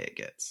would you say it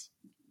gets?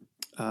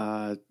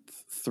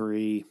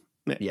 3.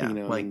 Yeah,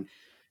 like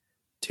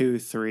 2,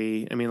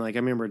 3. I mean, like I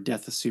remember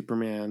Death of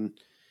Superman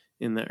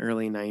in the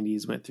early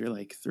 90s went through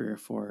like 3 or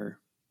 4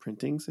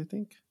 printings, I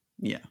think.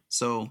 Yeah.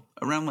 So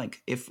around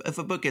like if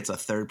a book gets a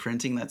third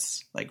printing,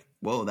 that's like,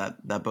 whoa,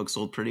 that book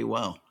sold pretty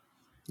well.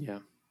 Yeah.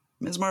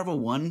 Ms. Marvel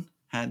 1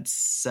 had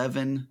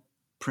 7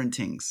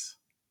 printings.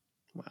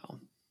 Wow.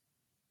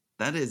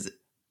 That is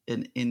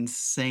an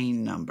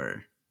insane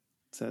number.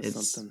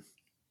 Says something.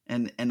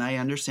 And I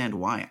understand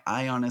why.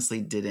 I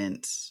honestly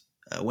didn't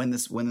when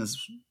this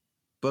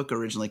book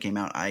originally came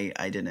out, I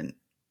didn't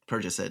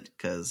purchase it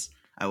because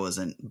I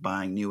wasn't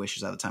buying new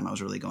issues at the time. I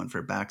was really going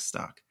for back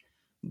stock.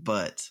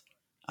 But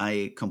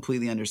I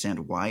completely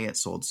understand why it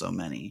sold so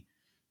many,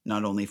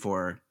 not only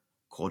for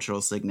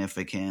cultural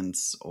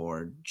significance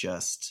or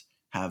just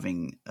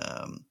having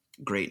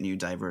great new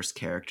diverse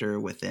character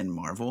within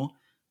Marvel,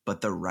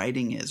 but the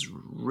writing is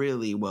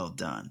really well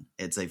done.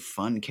 It's a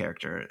fun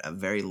character, a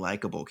very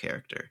likable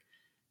character.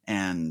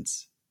 And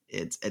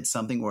it's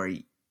something where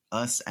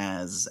us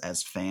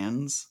as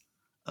fans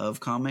of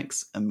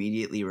comics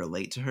immediately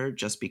relate to her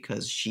just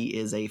because she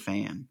is a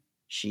fan.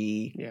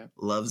 She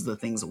loves the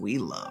things we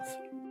love.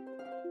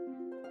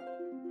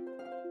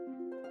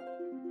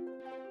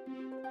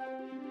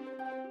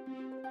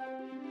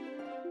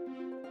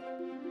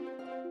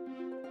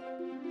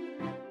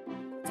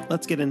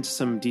 Let's get into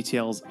some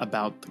details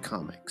about the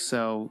comic.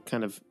 So,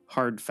 kind of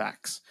hard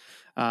facts.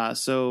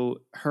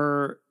 So,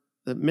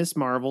 the Miss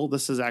Marvel,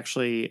 this is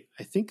actually,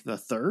 I think, the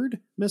third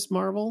Miss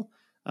Marvel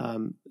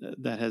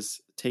that has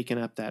taken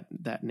up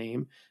that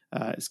name,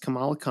 is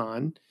Kamala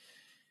Khan.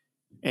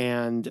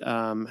 And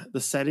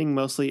the setting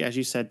mostly, as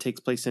you said,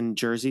 takes place in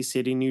Jersey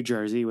City, New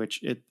Jersey,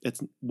 which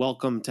it's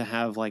welcome to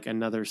have like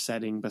another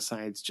setting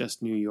besides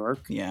just New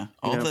York. Yeah,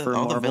 all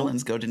the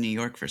villains go to New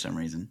York for some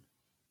reason.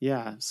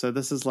 Yeah, so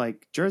this is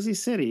like Jersey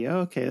City.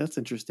 Oh, okay, that's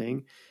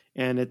interesting,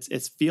 and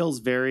it feels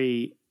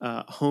very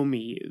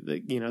homey.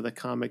 The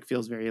comic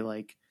feels very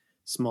like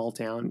small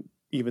town,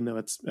 even though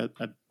it's a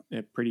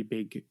pretty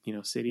big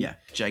city. Yeah,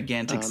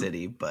 gigantic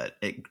city, but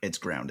it's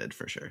grounded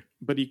for sure.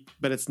 But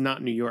it's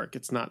not New York.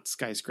 It's not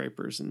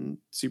skyscrapers and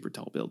super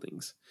tall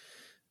buildings.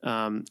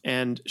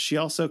 And she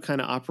also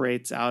kind of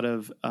operates out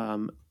of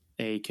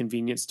a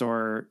convenience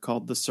store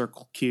called the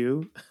Circle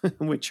Q,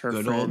 which her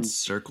good friend, old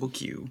Circle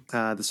Q.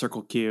 The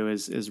Circle Q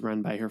is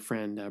run by her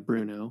friend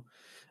Bruno.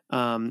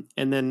 And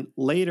then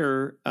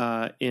later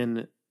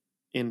in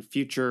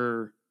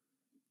future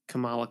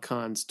Kamala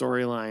Khan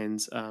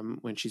storylines,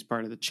 when she's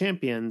part of the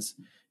Champions,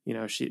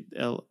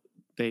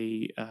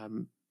 they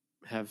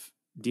have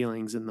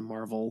dealings in the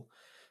Marvel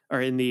or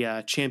in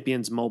the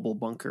Champions mobile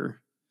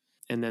bunker.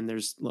 And then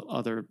there's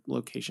other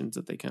locations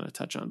that they kind of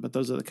touch on, but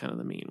those are the kind of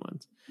the main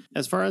ones.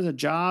 As far as a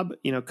job,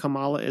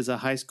 Kamala is a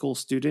high school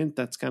student.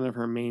 That's kind of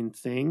her main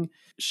thing.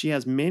 She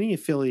has many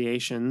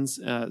affiliations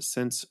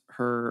since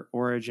her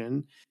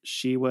origin.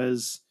 She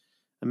was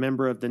a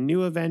member of the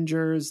New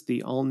Avengers,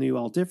 the all new,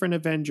 all different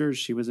Avengers.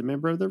 She was a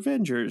member of the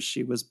Avengers.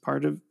 She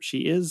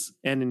is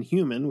an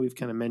Inhuman. We've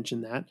kind of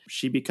mentioned that.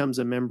 She becomes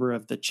a member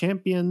of the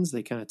Champions.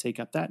 They kind of take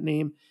up that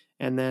name.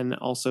 And then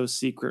also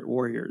Secret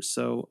Warriors.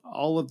 So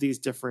all of these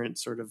different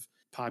sort of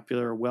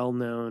popular,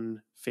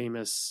 well-known,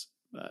 famous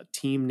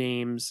team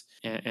names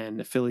and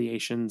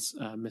affiliations,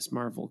 Miss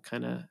Marvel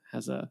kind of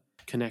has a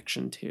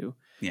connection to.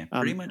 Yeah,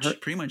 pretty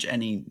much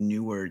any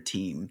newer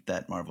team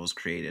that Marvel's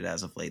created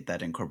as of late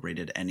that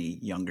incorporated any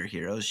younger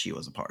heroes, she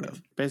was a part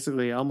of.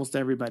 Basically, almost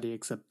everybody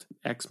except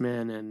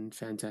X-Men and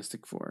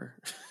Fantastic Four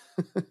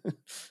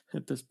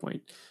at this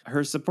point.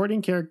 Her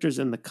supporting characters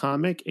in the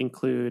comic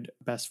include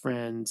best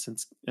friend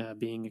since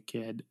being a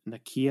kid,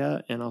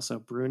 Nakia, and also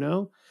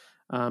Bruno.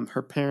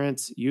 Her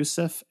parents,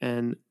 Yusuf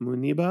and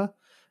Muniba,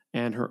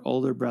 and her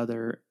older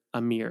brother,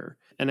 Amir.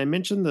 And I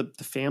mentioned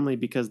the family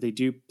because they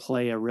do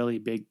play a really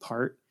big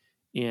part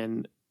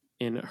in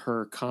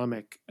her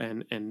comic,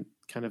 and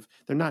kind of,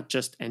 they're not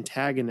just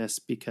antagonists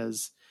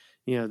because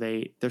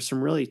there's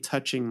some really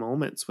touching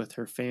moments with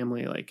her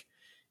family. Like,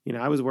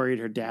 I was worried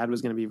her dad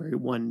was going to be very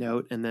one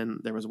note, and then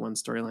there was one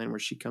storyline where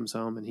she comes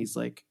home and he's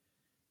like,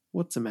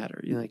 "What's the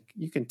matter?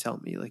 You can tell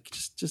me. Like,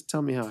 just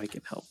tell me how I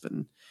can help."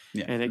 And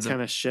it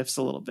kind of shifts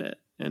a little bit,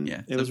 and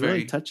it was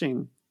really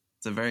touching.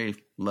 It's a very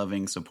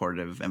loving,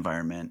 supportive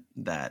environment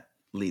that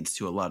leads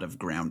to a lot of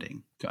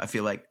grounding. I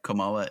feel like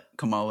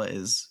Kamala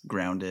is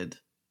grounded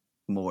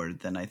more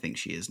than I think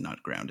she is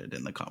not grounded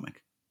in the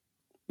comic.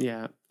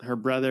 Yeah, her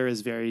brother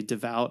is very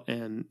devout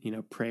and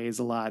prays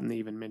a lot, and they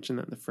even mention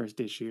that in the first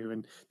issue.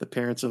 And the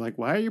parents are like,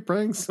 "Why are you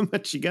praying so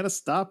much? You got to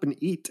stop and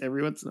eat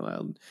every once in a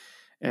while."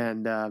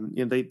 And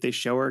they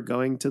show her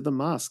going to the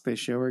mosque. They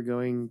show her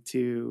going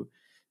to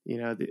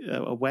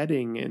a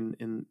wedding,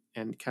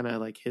 and kind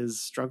of like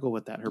his struggle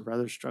with that, her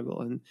brother's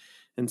struggle,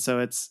 and so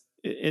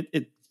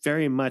it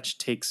very much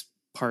takes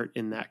part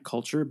in that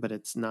culture, but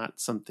it's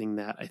not something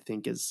that I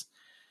think is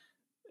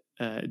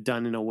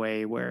done in a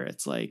way where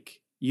it's like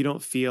you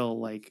don't feel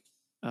like,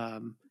 I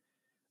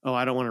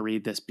don't want to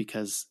read this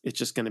because it's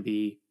just going to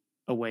be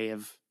a way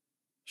of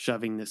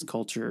shoving this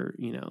culture,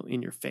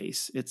 in your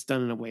face. It's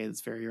done in a way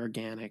that's very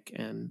organic,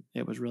 and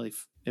it was really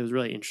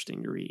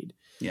interesting to read.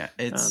 Yeah,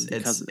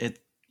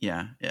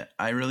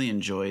 I really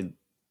enjoyed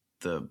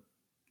the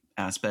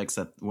aspects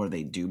where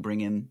they do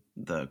bring in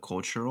the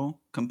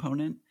cultural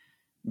component,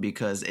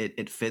 because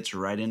it fits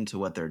right into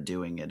what they're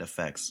doing. It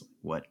affects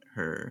what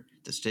her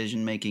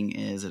decision making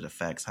is. It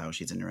affects how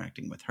she's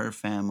interacting with her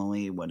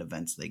family, what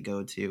events they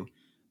go to.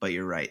 But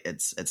you're right.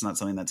 It's not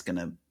something that's going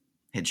to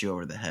hit you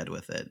over the head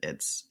with it.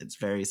 It's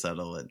very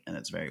subtle, and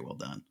it's very well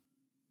done.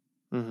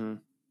 Mm-hmm.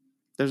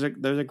 There's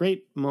a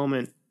great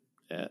moment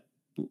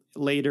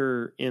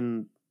later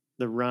in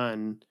the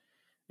run,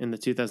 in the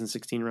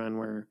 2016 run,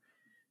 where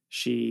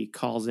she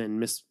calls in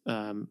Miss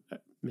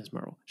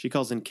Marvel. She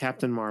calls in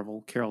Captain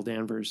Marvel, Carol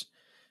Danvers,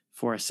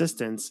 for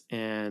assistance,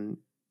 and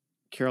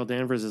Carol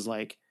Danvers is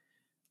like,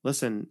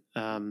 "Listen,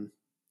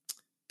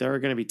 there are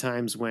going to be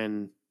times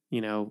when,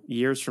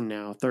 years from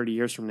now, 30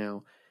 years from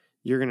now,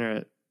 you're going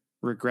to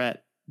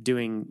regret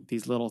doing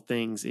these little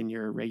things in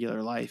your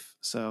regular life.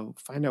 So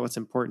find out what's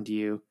important to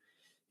you.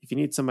 If you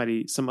need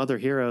some other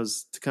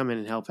heroes to come in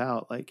and help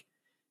out, like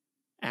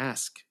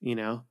ask,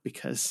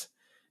 because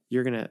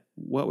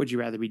what would you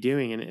rather be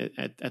doing?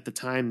 And at the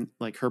time,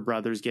 like her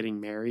brother's getting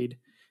married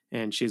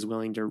and she's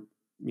willing to,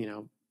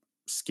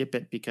 skip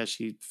it because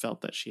she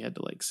felt that she had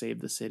to like save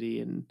the city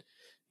and,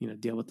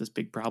 deal with this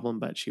big problem.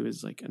 But she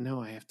was like,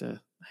 no, I have to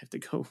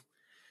go,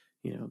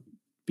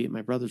 be at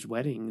my brother's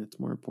wedding. That's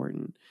more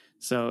important.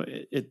 So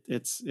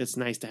it's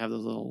nice to have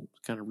those little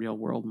kind of real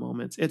world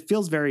moments. It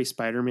feels very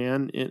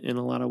Spider-Man in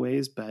a lot of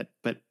ways, but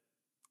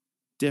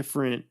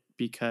different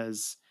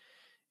because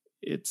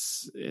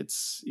it's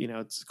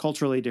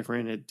culturally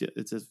different.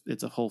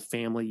 It's a whole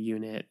family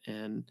unit,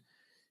 and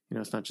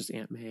it's not just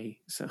Aunt May.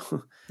 So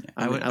Yeah,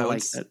 I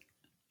like that.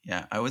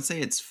 Yeah, I would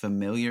say it's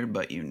familiar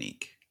but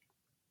unique.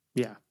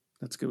 Yeah,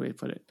 that's a good way to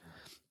put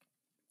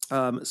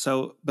it.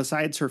 So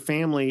besides her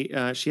family,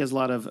 she has a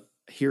lot of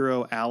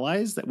hero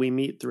allies that we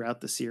meet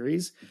throughout the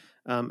series.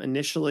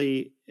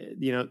 Initially,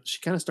 she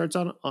kind of starts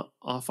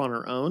off on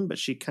her own, but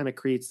she kind of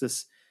creates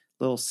this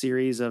little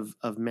series of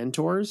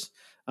mentors.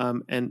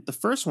 And the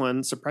first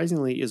one,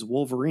 surprisingly, is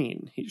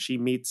Wolverine. She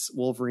meets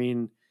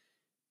Wolverine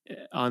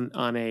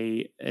on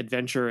a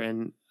adventure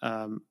and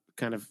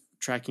kind of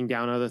tracking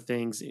down other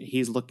things.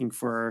 He's looking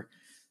for,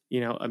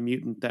 a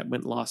mutant that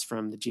went lost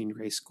from the Jean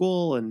Grey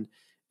school,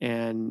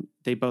 and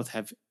they both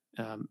have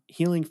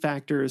healing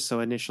factors. So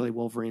initially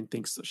Wolverine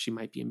thinks that she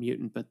might be a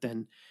mutant, but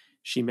then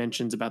she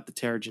mentions about the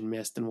Terrigen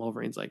Mist and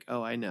Wolverine's like,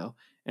 oh, I know.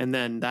 And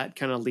then that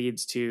kind of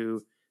leads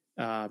to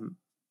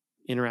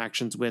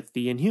interactions with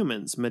the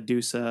Inhumans,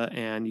 Medusa,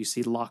 and you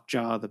see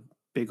Lockjaw, the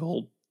big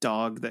old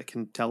dog that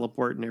can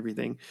teleport and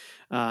everything.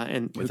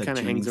 And with who a kind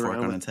of tuning hangs fork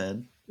around on its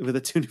head. with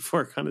a tuning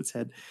fork on its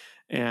head,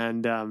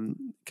 and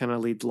kind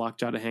of leads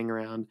Lockjaw to hang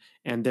around.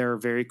 And they're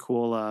very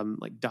cool,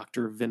 like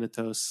Dr.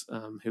 Vinitos,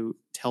 who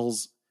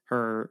tells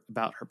her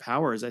about her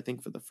powers, I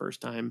think for the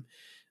first time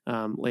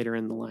later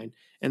in the line.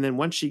 And then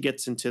once she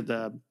gets into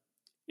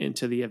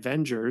the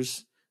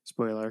Avengers,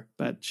 spoiler,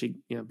 but she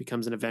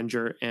becomes an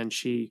Avenger, and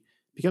she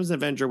becomes an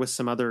Avenger with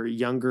some other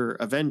younger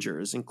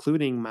Avengers,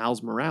 including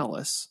Miles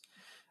Morales,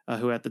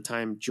 who at the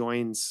time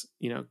joins,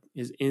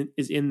 is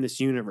in this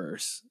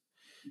universe.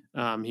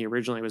 He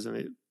originally was in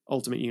the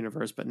Ultimate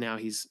Universe, but now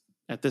he's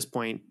at this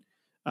point,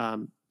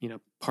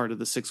 part of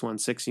the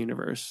 616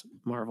 universe,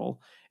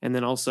 Marvel. And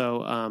then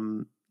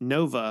also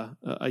Nova,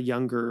 a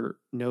younger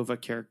Nova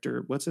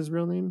character. What's his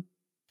real name?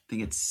 I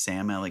think it's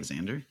Sam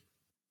Alexander.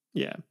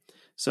 Yeah.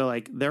 So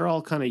like they're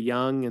all kind of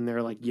young, and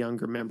they're like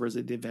younger members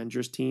of the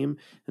Avengers team.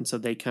 And so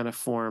they kind of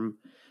form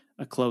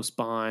a close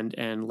bond.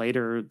 And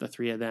later the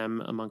three of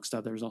them, amongst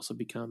others, also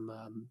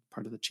become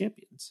part of the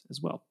Champions as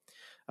well.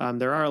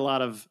 There are a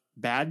lot of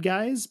bad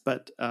guys,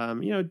 but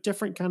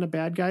different kind of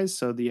bad guys.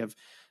 So you have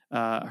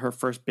her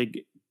first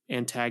big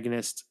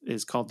antagonist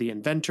is called the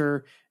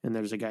Inventor, and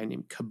there's a guy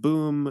named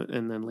Kaboom,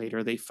 and then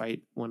later they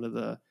fight one of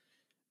the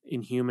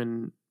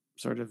Inhuman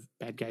sort of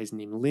bad guys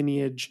named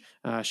Lineage.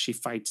 She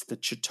fights the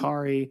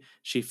Chitauri.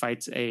 She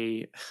fights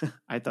I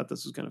thought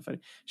this was kind of funny.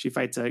 She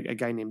fights a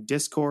guy named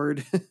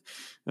Discord.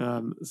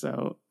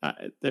 So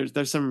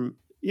there's some,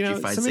 She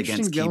fights some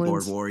against villains.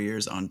 keyboard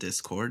warriors on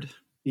Discord.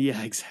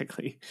 Yeah,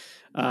 exactly.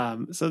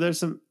 So there's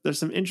some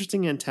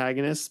interesting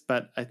antagonists,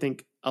 but I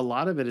think a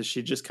lot of it is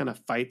she just kind of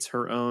fights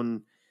her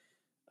own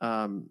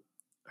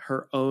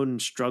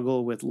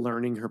struggle with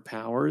learning her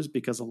powers,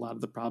 because a lot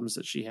of the problems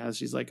that she has,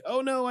 she's like,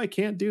 oh no, I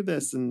can't do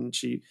this. And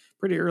she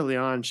pretty early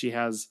on, she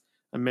has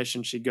a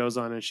mission she goes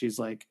on, and she's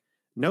like,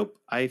 nope,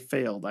 I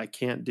failed. I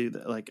can't do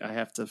that. Like, I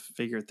have to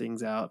figure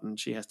things out, and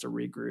she has to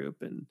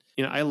regroup. And,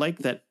 I like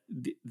that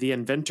the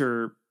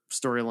Inventor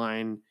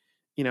storyline,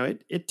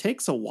 it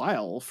takes a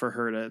while for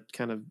her to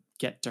kind of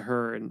get to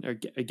her or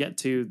get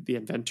to the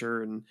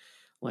Inventor. And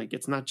like,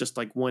 it's not just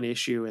like one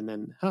issue and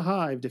then,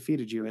 haha, I've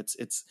defeated you.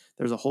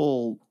 There's a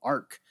whole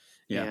arc.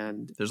 Yeah.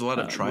 And there's a lot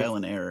of trial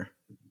and error.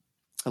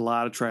 A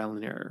lot of trial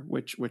and error,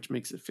 which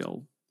makes it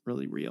feel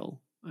really real,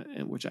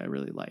 and which I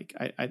really like.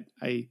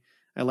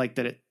 I like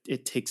that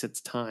it takes its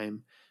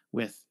time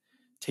with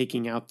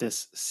taking out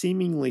this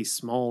seemingly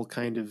small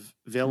kind of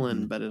villain,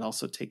 Mm-hmm. but it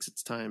also takes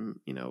its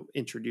time,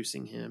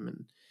 introducing him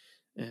and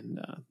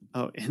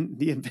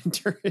the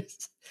Inventor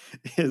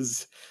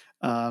is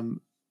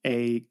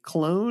a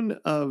clone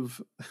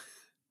of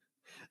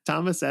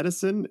Thomas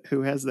Edison,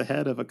 who has the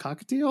head of a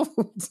cockatiel.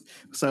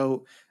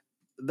 So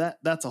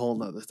that's a whole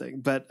nother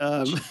thing. But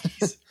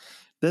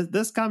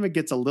this comic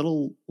gets a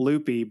little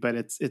loopy, but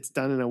it's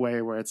done in a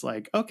way where it's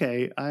like,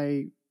 okay,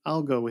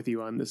 I'll go with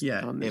you on this.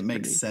 Yeah, on this it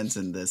makes journey. sense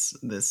in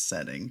this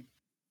setting.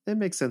 It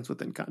makes sense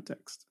within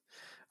context.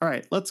 All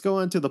right, let's go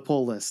on to the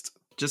pull list.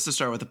 Just to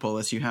start with the pull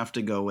list, you have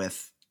to go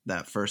with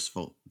that first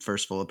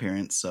full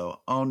appearance.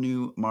 So all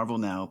new Marvel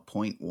Now,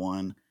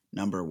 .1,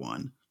 number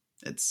 1.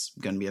 It's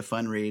going to be a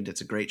fun read.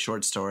 It's a great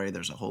short story.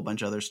 There's a whole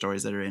bunch of other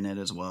stories that are in it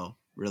as well.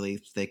 Really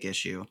thick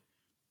issue.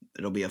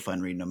 It'll be a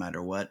fun read no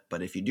matter what.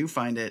 But if you do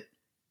find it,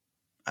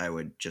 I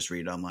would just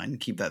read it online and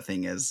keep that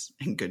thing as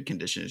in good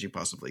condition as you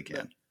possibly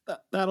can.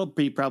 that'll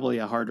be probably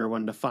a harder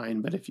one to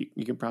find, but if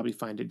you can probably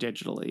find it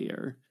digitally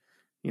or,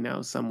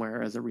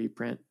 somewhere as a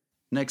reprint.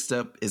 Next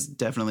up is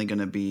definitely going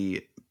to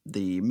be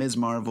the Ms.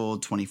 Marvel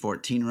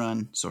 2014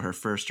 run. So her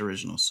first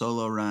original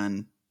solo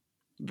run.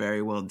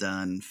 Very well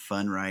done.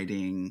 Fun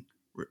writing.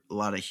 A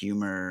lot of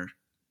humor.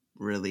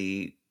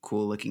 Really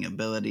cool looking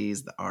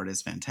abilities. The art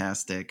is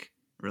fantastic.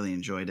 Really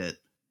enjoyed it.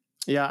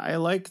 Yeah, I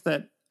like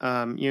that.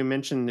 You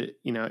mentioned,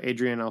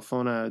 Adrian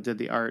Alfona did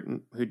the art,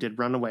 who did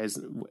Runaways,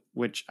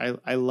 which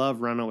I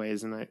love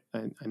Runaways, and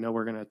I know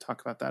we're going to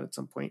talk about that at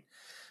some point.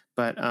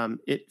 But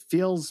it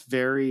feels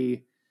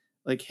very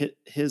like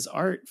his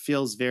art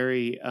feels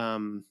very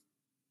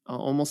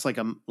almost like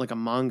a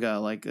manga,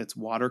 like it's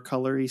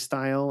watercolory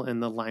style,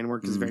 and the line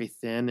work is very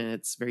thin and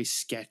it's very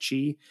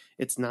sketchy.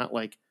 It's not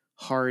like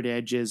hard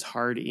edges,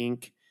 hard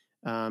ink.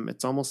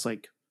 It's almost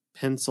like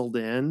penciled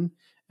in.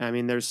 I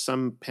mean, there's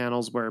some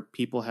panels where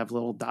people have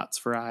little dots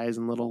for eyes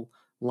and little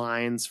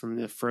lines from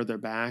the further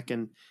back,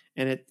 and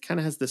it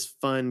kind of has this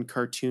fun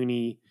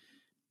cartoony,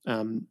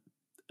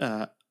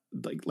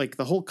 like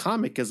the whole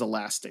comic is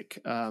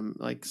elastic,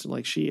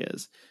 like she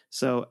is.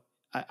 So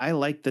I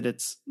like that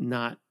it's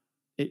not.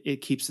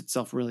 It keeps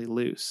itself really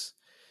loose,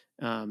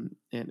 and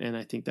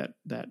I think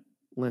that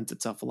lends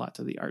itself a lot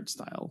to the art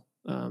style.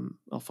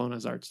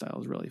 Alfona's art style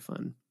is really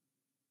fun.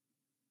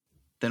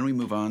 Then we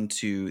move on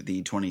to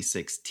the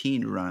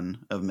 2016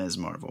 run of Ms.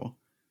 Marvel.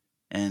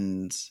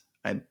 And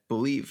I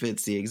believe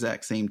it's the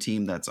exact same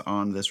team that's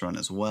on this run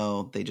as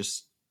well. They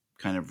just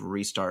kind of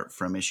restart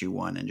from issue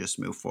 1 and just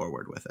move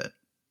forward with it.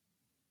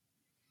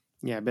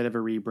 Yeah, a bit of a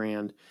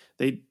rebrand.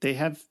 They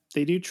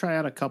do try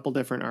out a couple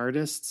different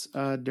artists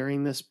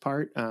during this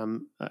part.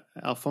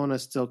 Alfona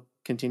still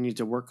continues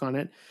to work on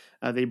it.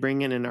 They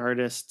bring in an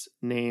artist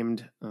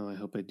named, I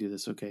hope I do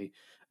this okay,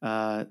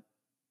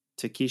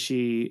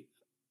 Takeshi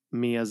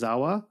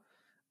Miyazawa,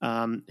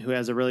 who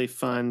has a really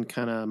fun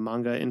kind of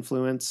manga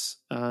influence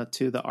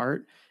to the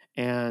art.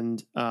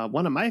 And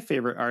one of my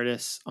favorite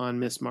artists on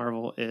Ms.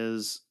 Marvel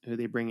is, who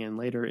they bring in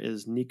later,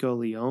 is Nico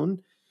Leon.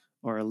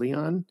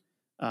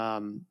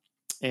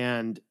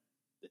 And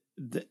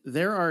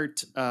their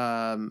art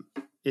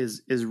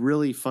is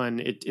really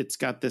fun. It's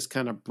got this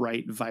kind of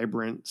bright,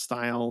 vibrant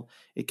style.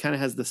 It kind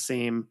of has the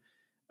same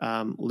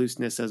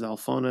looseness as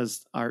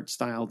Alfona's art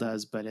style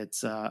does, but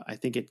it's I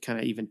think it kind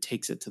of even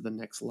takes it to the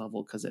next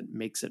level because it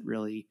makes it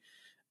really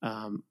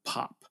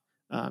pop.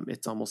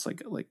 It's almost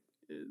like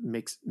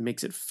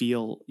makes it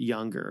feel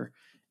younger,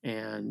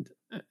 and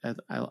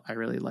I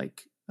really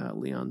like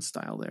Leon's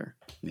style there.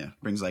 Yeah,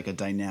 brings like a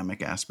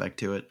dynamic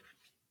aspect to it.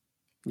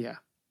 Yeah.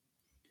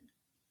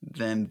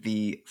 Then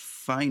the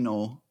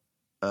final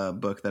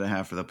book that I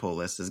have for the pull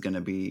list is going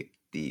to be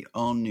the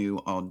all new,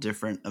 all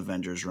different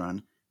Avengers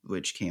run,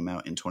 which came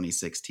out in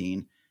 2016.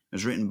 It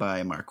was written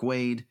by Mark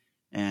Waid,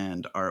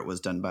 and art was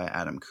done by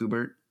Adam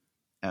Kubert,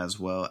 as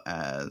well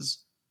as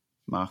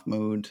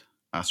Mahmoud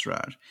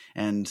Asrar.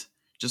 And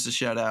just a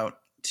shout out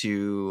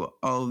to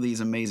all of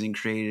these amazing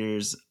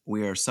creators.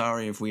 We are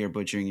sorry if we are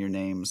butchering your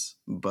names,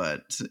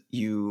 but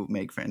you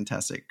make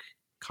fantastic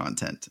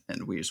content,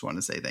 and we just want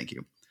to say thank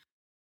you.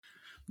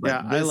 But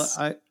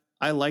yeah,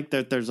 I like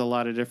that there's a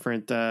lot of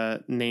different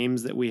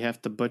names that we have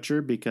to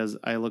butcher, because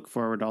I look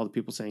forward to all the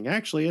people saying,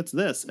 actually, it's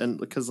this. And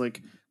because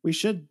we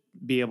should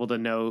be able to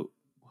know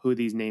who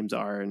these names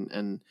are.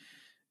 And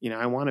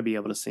I want to be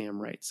able to say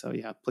them right. So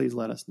yeah, please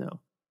let us know.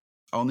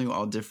 All new,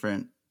 all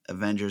different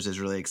Avengers is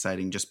really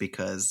exciting just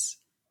because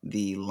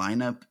the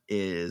lineup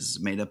is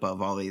made up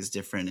of all these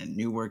different and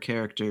newer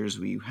characters.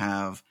 We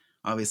have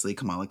obviously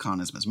Kamala Khan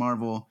as Ms.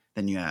 Marvel.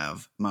 Then you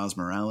have Miles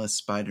Morales,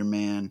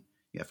 Spider-Man.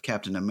 You have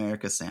Captain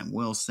America, Sam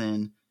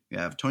Wilson. You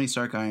have Tony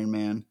Stark, Iron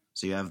Man.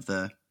 So you have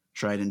the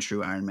tried and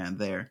true Iron Man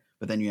there.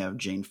 But then you have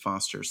Jane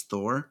Foster's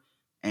Thor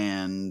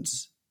and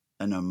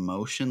an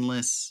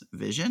emotionless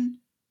Vision,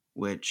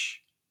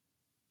 which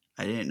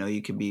I didn't know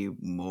you could be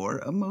more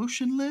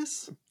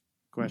emotionless.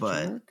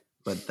 But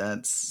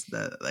that's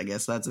that. I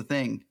guess that's a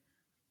thing.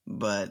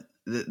 But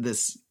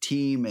this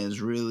team is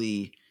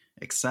really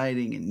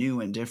exciting and new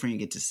and different. You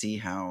get to see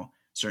how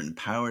certain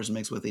powers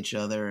mix with each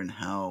other, and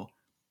how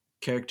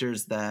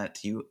characters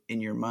that you,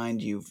 in your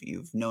mind,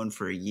 you've known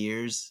for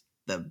years,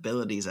 the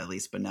abilities at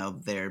least, but now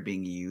they're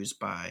being used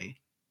by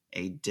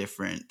a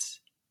different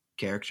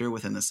character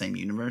within the same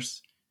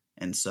universe.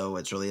 And so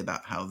it's really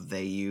about how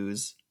they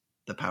use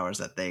the powers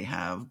that they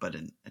have, but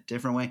in a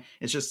different way.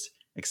 It's just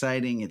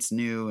exciting. It's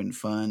new and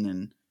fun.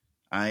 And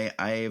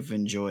I've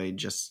enjoyed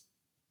just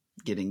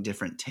getting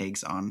different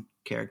takes on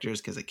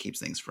characters because it keeps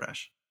things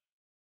fresh.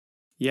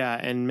 Yeah.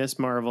 And Ms.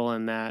 Marvel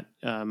in that,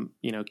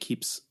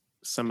 keeps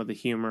some of the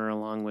humor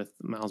along with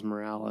Miles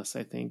Morales,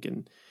 I think.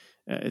 And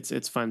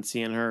it's fun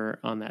seeing her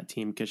on that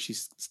team because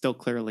she's still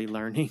clearly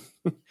learning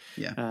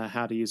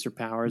how to use her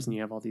powers. And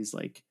you have all these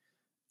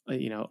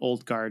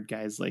old guard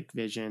guys like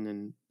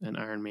Vision and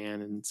Iron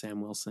Man and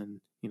Sam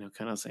Wilson,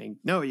 kind of saying,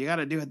 no, you got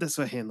to do it this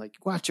way. And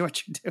watch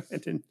what you're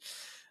doing.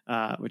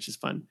 And, which is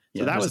fun.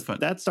 Yeah,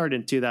 that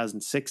started in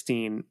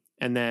 2016.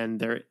 And then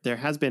there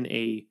has been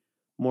a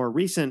more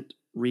recent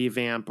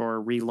revamp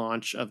or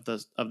relaunch of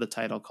the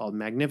title called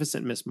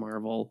Magnificent Miss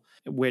Marvel,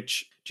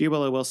 which G.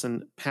 Willow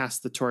Wilson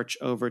passed the torch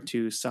over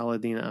to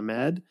Saladin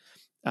Ahmed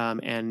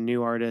and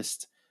new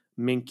artist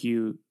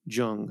Minkyu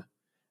Jung.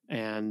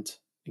 And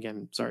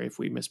again, sorry if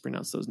we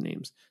mispronounce those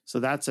names.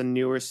 So that's a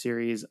newer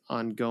series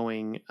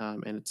ongoing,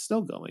 and it's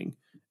still going.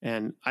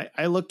 And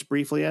I looked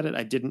briefly at it.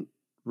 I didn't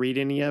read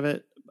any of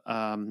it,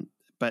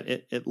 but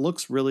it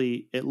looked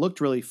really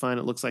fun.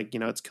 It looks like,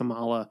 it's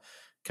Kamala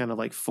kind of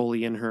like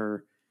fully in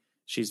her.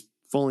 She's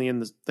fully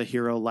in the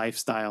hero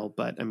lifestyle,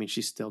 but I mean,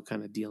 she's still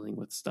kind of dealing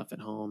with stuff at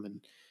home,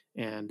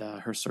 and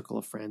her circle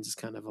of friends is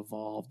kind of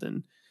evolved.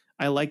 And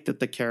I like that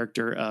the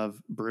character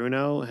of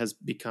Bruno has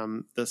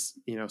become this,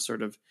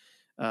 sort of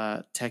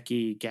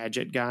techie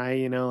gadget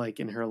guy, like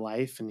in her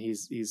life, and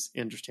he's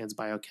understands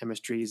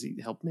biochemistry.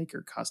 He helped make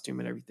her costume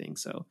and everything.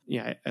 So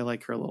yeah, I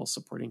like her little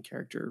supporting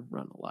character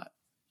run a lot.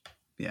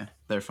 Yeah,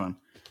 they're fun.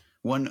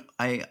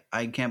 I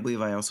can't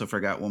believe I also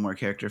forgot one more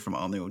character from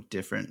all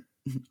different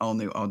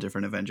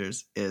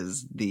Avengers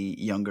is the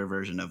younger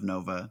version of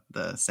Nova,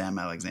 the Sam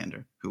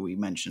Alexander, who we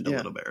mentioned a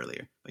little bit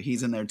earlier. But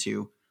he's in there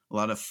too. A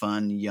lot of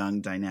fun,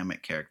 young,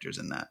 dynamic characters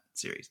in that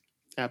series.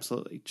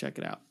 Absolutely. Check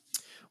it out.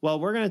 Well,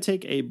 we're going to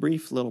take a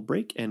brief little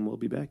break, and we'll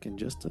be back in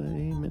just a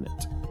minute.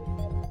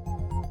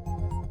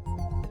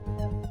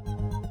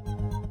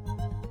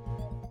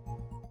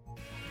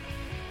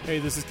 Hey,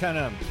 this is Ken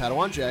M.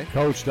 Padawan J.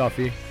 Coach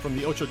Duffy. From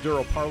the Ocho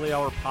Duro Parlay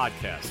Hour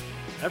podcast.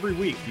 Every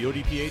week, the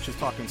ODPH is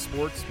talking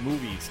sports,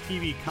 movies,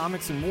 TV,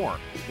 comics, and more.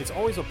 It's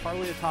always a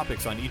parlay of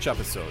topics on each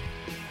episode.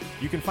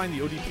 You can find the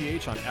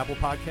ODPH on Apple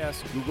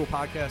Podcasts, Google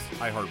Podcasts,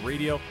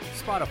 iHeartRadio,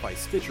 Spotify,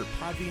 Stitcher,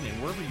 Podbean,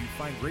 and wherever you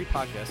find great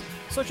podcasts,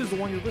 such as the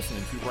one you're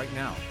listening to right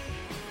now.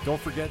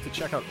 Don't forget to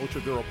check out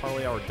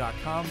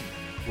OchoDuroParlayHour.com,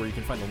 where you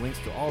can find the links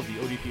to all of the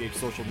ODPH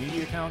social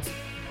media accounts,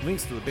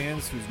 links to the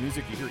bands whose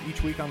music you hear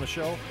each week on the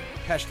show,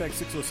 hashtag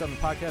 607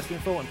 podcast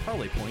info, and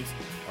parlay points,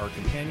 our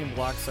companion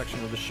blog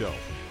section of the show.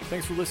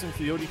 Thanks for listening to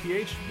the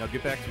ODPH. Now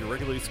get back to your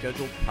regularly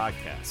scheduled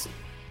podcast.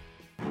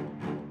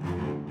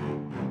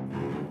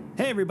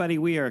 Hey everybody,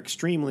 we are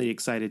extremely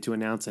excited to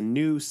announce a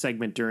new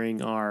segment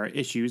during our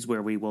issues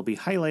where we will be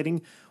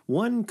highlighting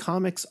one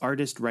comics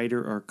artist,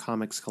 writer, or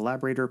comics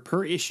collaborator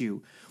per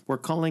issue. We're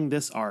calling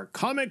this our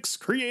Comics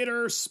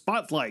Creator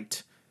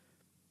Spotlight.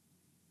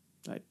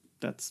 I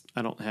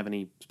don't have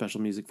any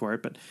special music for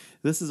it, but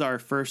this is our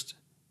first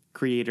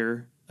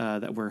creator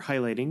that we're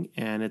highlighting,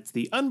 and it's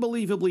the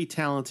unbelievably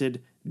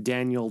talented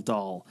Daniel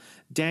Dahl.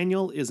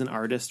 Daniel is an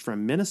artist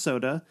from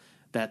Minnesota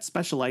that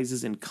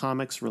specializes in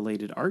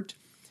comics-related art.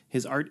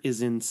 His art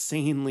is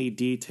insanely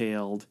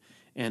detailed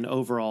and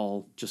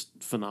overall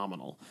just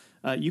phenomenal.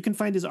 You can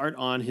find his art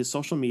on his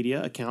social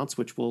media accounts,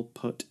 which we'll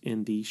put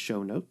in the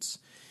show notes.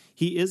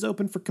 He is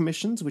open for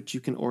commissions, which you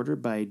can order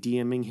by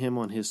DMing him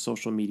on his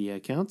social media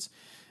accounts.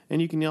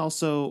 And you can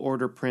also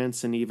order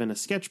prints and even a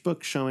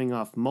sketchbook showing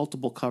off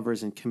multiple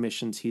covers and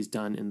commissions he's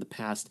done in the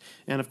past.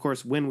 And of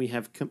course, when we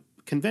have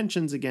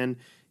conventions again,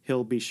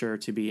 he'll be sure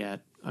to be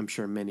at, I'm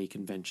sure, many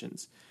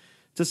conventions.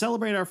 To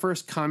celebrate our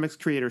first Comics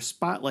Creator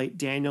Spotlight,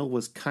 Daniel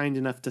was kind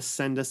enough to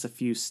send us a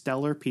few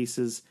stellar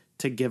pieces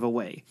to give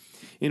away.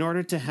 In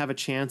order to have a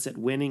chance at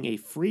winning a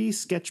free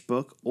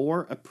sketchbook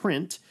or a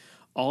print,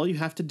 all you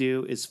have to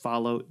do is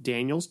follow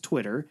Daniel's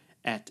Twitter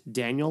at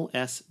Daniel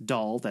S.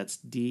 Dahl, that's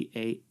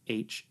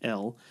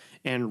D-A-H-L,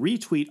 and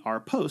retweet our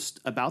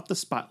post about the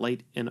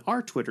spotlight in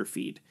our Twitter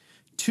feed.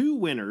 2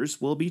 winners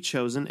will be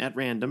chosen at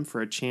random for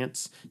a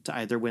chance to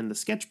either win the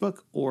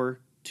sketchbook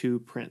or 2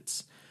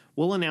 prints.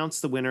 We'll announce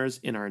the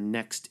winners in our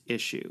next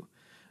issue.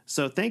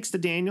 So thanks to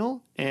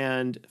Daniel,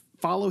 and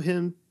follow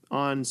him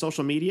on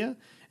social media,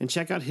 and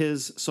check out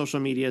his social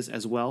medias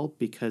as well,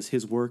 because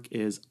his work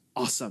is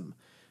awesome.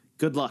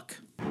 Good luck.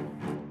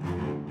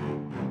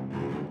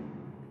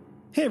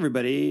 Hey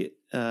everybody,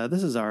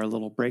 this is our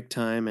little break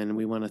time, and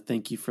we want to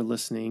thank you for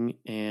listening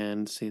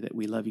and say that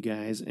we love you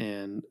guys,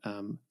 and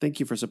thank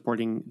you for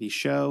supporting the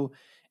show.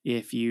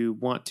 If you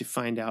want to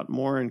find out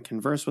more and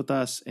converse with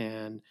us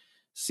and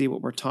see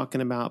what we're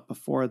talking about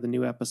before the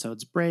new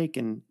episodes break,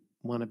 and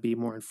want to be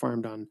more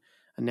informed on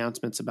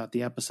announcements about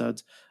the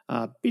episodes,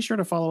 be sure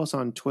to follow us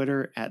on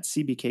Twitter at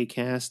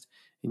CBKcast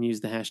and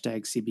use the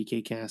hashtag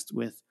CBKcast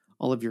with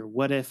all of your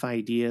what if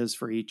ideas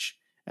for each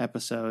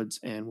episodes,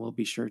 and we'll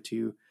be sure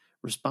to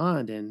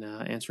respond and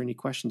answer any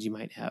questions you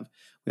might have.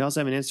 We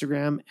also have an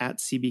Instagram at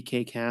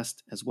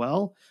CBKcast as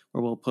well,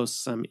 where we'll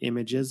post some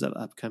images of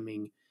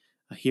upcoming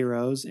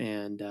heroes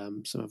and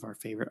some of our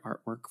favorite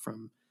artwork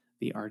from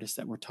the artists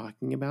that we're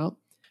talking about.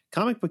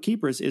 Comic Book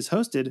Keepers is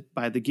hosted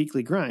by The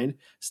Geekly Grind.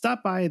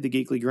 Stop by The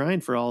Geekly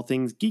Grind for all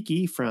things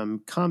geeky,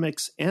 from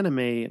comics,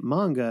 anime,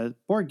 manga,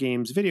 board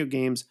games, video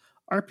games,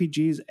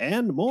 RPGs,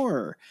 and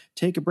more.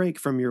 Take a break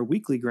from your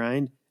weekly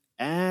grind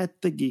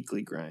at The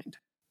Geekly Grind.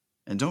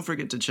 And don't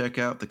forget to check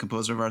out the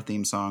composer of our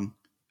theme song,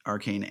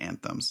 Arcane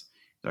Anthems.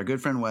 Our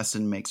good friend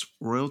Weston makes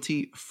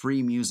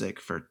royalty-free music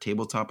for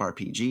tabletop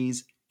RPGs,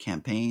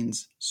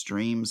 campaigns,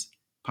 streams,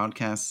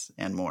 podcasts,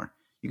 and more.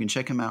 You can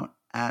check him out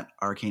at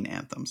Arcane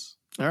Anthems.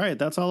 All right,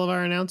 that's all of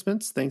our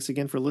announcements. Thanks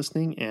again for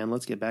listening, and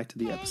let's get back to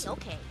the episode.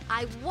 Okay.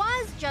 I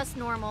was just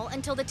normal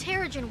until the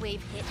Terrigen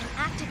wave hit and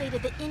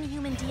activated the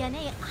inhuman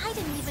DNA I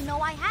didn't even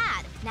know I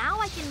had. Now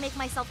I can make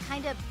myself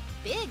kind of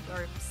big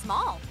or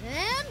small.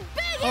 And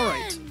big! All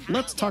right,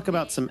 let's talk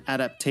about some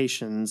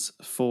adaptations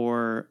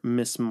for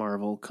Miss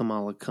Marvel,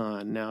 Kamala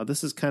Khan. Now,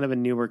 this is kind of a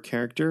newer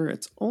character.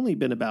 It's only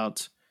been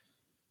about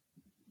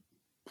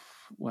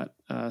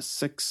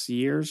 6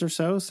 years or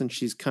so since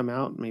she's come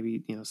out,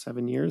 maybe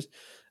 7 years.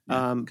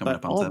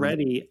 But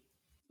already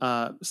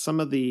some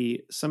of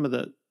the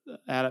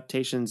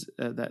adaptations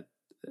that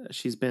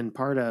she's been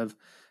part of,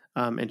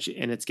 and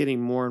it's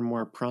getting more and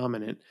more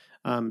prominent.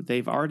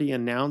 They've already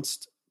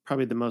announced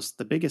probably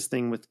the biggest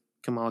thing with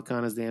Kamala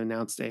Khan is they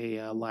announced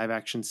a live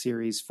action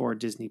series for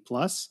Disney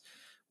Plus,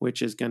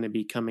 which is going to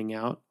be coming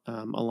out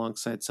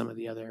alongside some of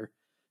the other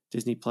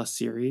Disney Plus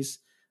series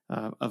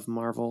of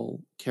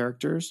Marvel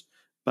characters.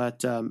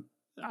 But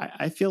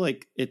I feel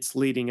like it's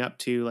leading up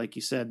to, like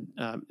you said,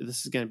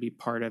 this is going to be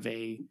part of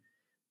a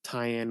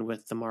tie-in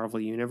with the Marvel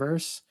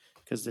Universe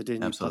because the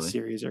Disney Plus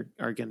series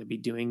are going to be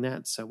doing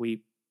that. So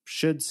we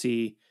should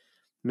see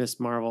Miss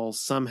Marvel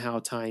somehow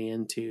tie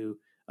into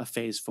a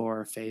Phase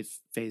 4,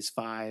 Phase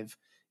 5.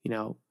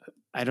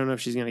 I don't know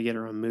if she's going to get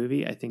her own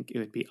movie. I think it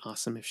would be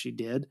awesome if she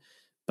did,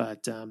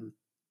 but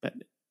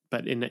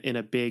in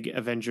a big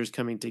Avengers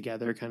coming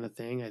together kind of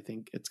thing, I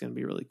think it's going to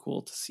be really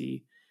cool to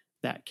see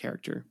that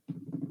character.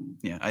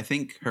 Yeah, I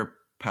think her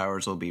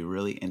powers will be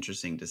really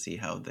interesting to see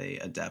how they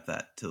adapt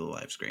that to the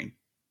live screen.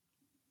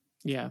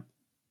 Yeah,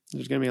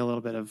 there's going to be a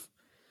little bit of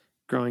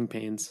growing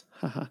pains.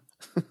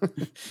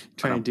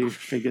 Trying to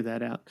figure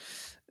that out.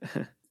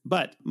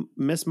 But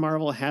Miss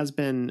Marvel has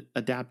been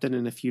adapted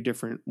in a few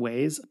different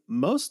ways,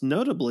 most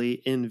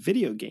notably in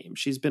video games.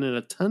 She's been in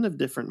a ton of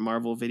different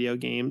Marvel video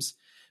games.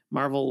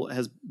 Marvel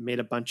has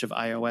made a bunch of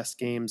iOS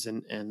games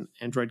and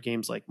Android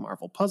games like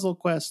Marvel Puzzle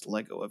Quest,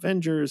 Lego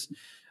Avengers,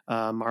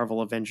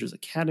 Marvel Avengers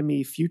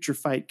Academy, Future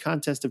Fight,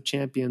 Contest of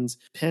Champions,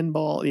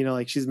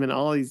 Pinball. She's been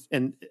all these,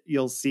 and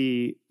you'll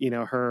see,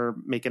 her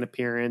make an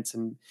appearance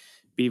and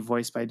be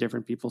voiced by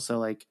different people.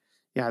 So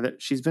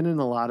she's been in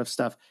a lot of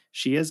stuff.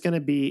 She is going to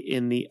be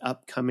in the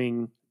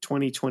upcoming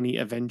 2020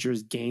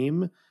 Avengers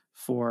game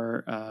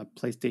for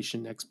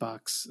PlayStation,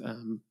 Xbox,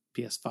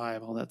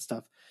 PS5, all that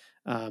stuff.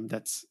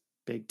 That's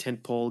big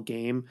tentpole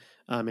game,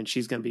 and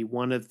she's going to be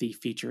one of the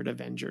featured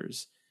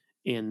Avengers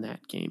in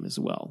that game as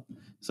well.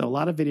 So a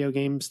lot of video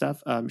game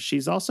stuff.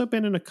 She's also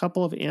been in a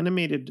couple of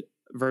animated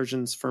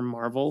versions for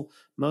Marvel.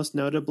 Most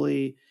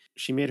notably,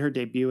 she made her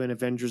debut in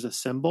Avengers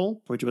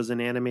Assemble, which was an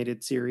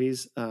animated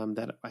series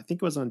that I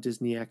think was on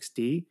Disney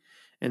XD.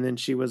 And then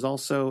she was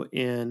also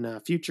in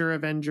Future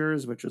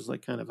Avengers, which was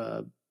like kind of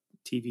a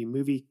TV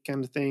movie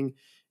kind of thing.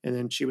 And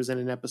then she was in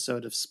an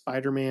episode of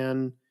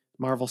Spider-Man,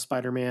 Marvel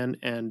Spider-Man,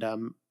 and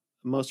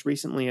most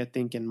recently, I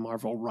think, in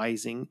Marvel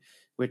Rising,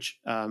 which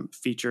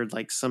featured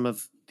like some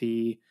of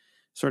the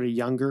sort of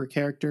younger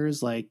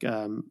characters, like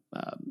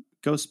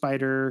Ghost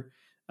Spider,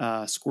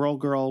 Squirrel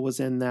Girl was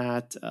in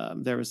that.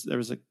 There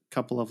was a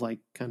couple of like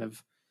kind of,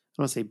 I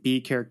don't want to say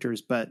B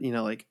characters, but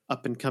like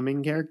up and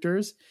coming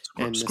characters.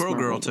 And Squirrel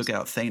Girl took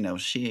out Thanos.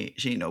 She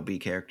ain't no B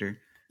character.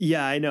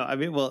 Yeah, I know. I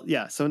mean, well,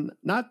 yeah. So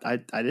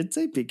I did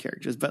say B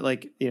characters, but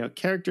like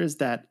characters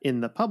that in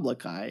the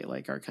public eye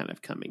like are kind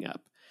of coming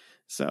up.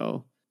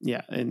 So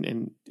yeah,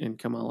 and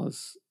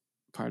Kamala's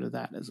part of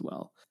that as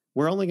well.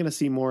 We're only going to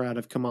see more out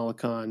of Kamala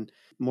Khan.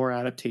 More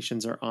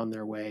adaptations are on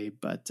their way,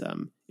 but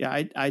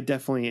I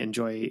definitely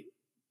enjoy.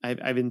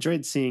 I've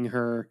enjoyed seeing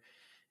her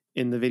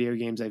in the video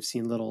games. I've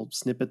seen little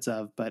snippets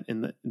of, but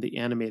in the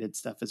animated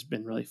stuff has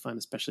been really fun,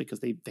 especially because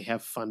they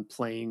have fun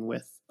playing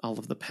with all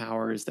of the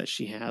powers that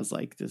she has,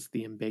 like the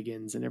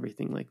Embiggens and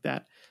everything like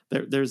that.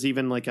 There's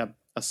even like a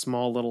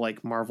small little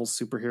like Marvel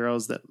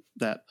superheroes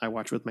that I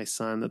watch with my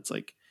son. That's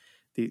like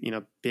the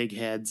big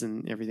heads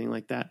and everything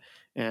like that.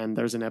 And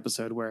there's an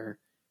episode where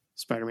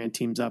Spider-Man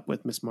teams up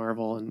with Miss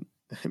Marvel, and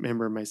I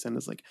remember my son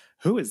is like,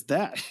 "Who is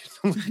that?"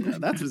 I'm like,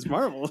 "That's Miss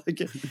Marvel."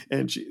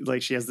 And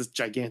she has this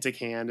gigantic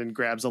hand and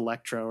grabs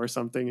Electro or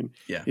something, and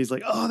he's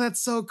like, "Oh, that's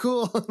so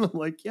cool." And I'm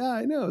like, "Yeah,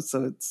 I know."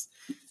 So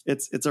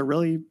it's a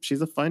really,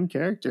 she's a fun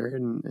character,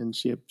 and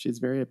she's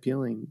very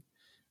appealing.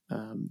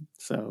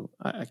 So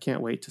I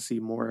can't wait to see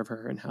more of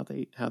her and how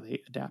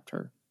they adapt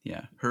her.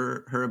 Yeah,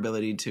 her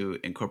ability to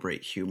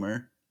incorporate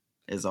humor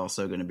is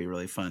also going to be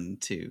really fun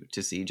to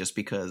see, just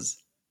because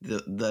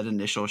that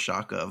initial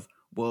shock of,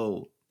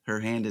 whoa,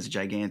 her hand is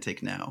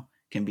gigantic now,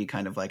 can be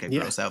kind of like a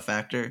gross out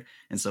factor.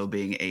 And so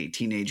being a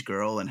teenage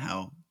girl and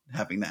how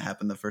having that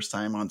happen the first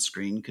time on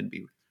screen could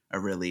be a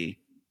really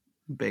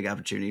big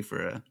opportunity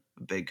for a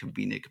big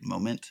comedic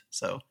moment.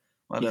 So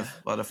a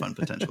lot of fun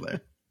potential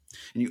there.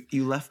 And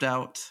you left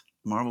out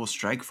Marvel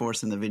Strike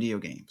Force in the video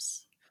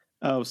games.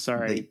 Oh,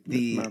 sorry.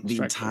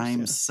 The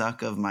time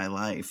suck of my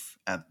life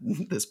at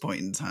this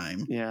point in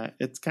time. Yeah,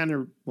 it's kind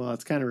of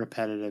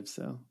repetitive.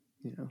 So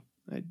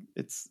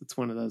it's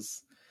one of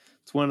those.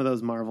 It's one of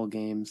those Marvel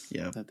games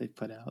that they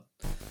put out.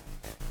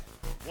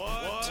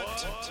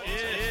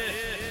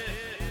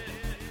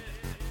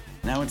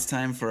 Now it's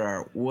time for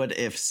our What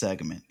If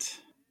segment.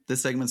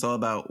 This segment's all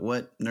about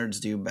what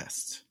nerds do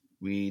best.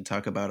 We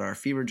talk about our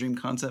fever dream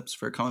concepts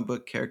for comic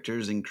book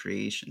characters and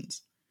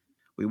creations.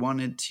 We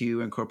wanted to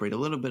incorporate a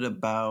little bit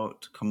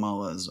about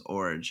Kamala's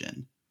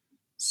origin.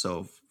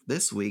 So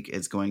this week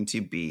it's going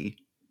to be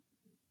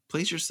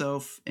place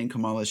yourself in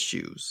Kamala's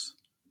shoes,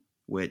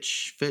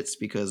 which fits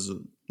because,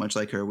 much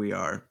like her, we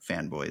are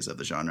fanboys of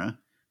the genre.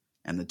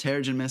 And the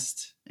Terrigen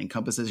Mist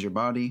encompasses your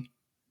body.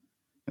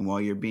 And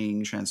while you're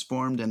being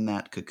transformed in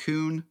that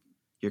cocoon,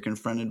 you're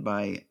confronted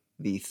by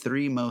the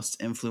 3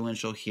 most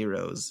influential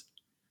heroes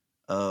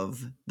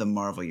of the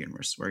Marvel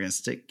Universe. We're going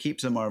to keep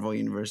to Marvel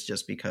Universe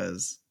just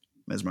because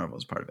Ms. Marvel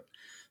is part of it.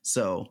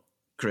 So,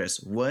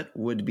 Chris, what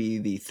would be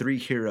the 3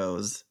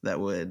 heroes that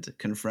would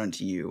confront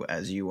you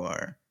as you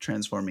are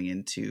transforming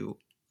into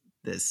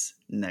this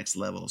next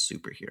level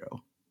superhero?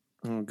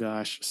 Oh,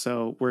 gosh.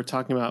 So we're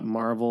talking about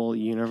Marvel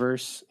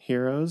Universe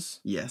heroes?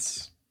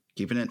 Yes.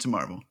 Keeping it to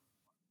Marvel.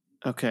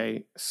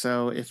 Okay.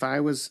 So if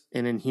I was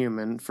an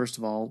Inhuman, first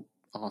of all,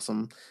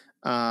 awesome.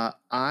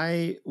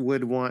 I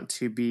would want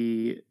to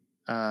be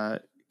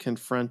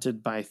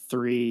confronted by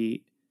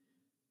three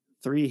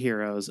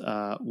heroes.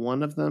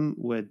 One of them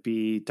would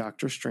be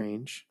Doctor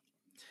Strange,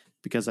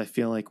 because I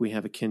feel like we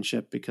have a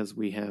kinship because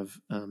we have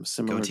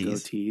similar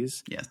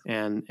goatees yes.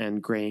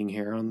 and graying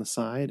hair on the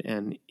side.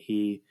 And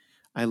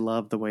I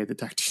love the way that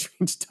Doctor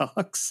Strange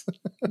talks.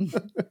 I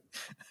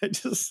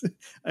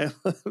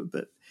love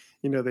that,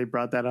 they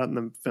brought that out in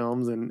the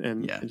films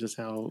and just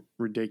how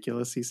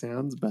ridiculous he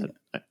sounds, but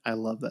I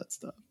love that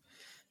stuff.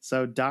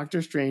 So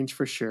Doctor Strange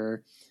for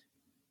sure.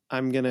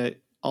 I'm going to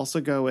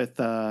also go with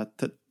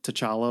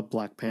T'Challa,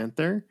 Black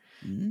Panther,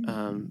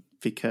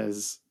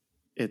 because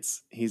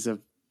he's a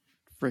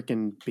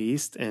freaking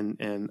beast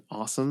and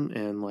awesome.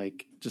 And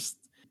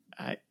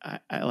I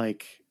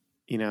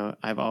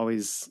I've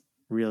always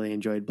really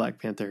enjoyed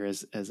Black Panther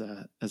as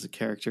a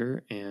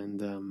character.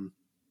 And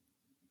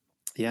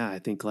I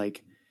think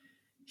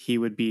he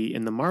would be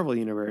in the Marvel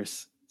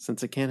Universe.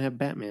 Since I can't have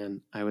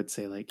Batman, I would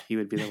say he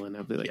would be the one.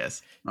 I'd be like,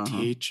 yes.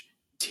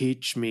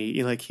 teach me.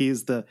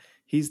 He's the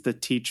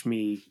teach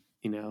me,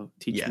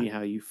 teach me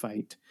how you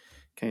fight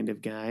kind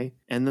of guy.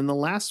 And then the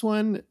last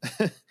one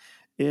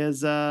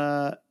is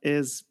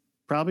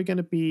probably going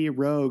to be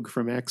Rogue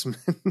from X-Men.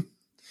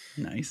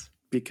 Nice.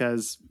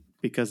 Because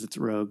it's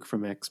Rogue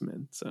from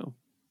X-Men. So,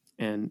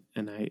 and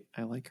I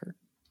like her,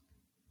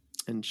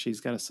 and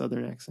she's got a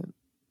Southern accent.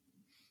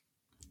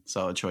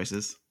 Solid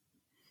choices.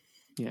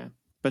 Yeah.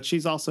 But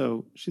she's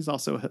also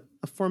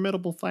a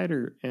formidable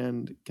fighter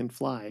and can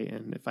fly.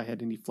 And if I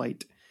had any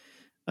flight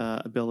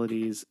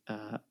abilities,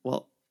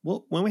 well,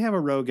 when we have a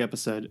Rogue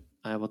episode,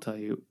 I will tell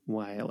you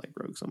why I like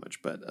Rogue so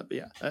much. But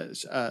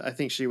I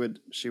think she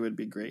would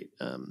be great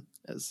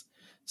as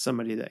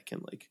somebody that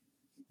can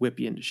whip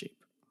you into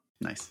shape.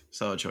 Nice,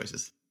 solid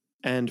choices.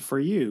 And for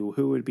you,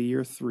 who would be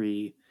your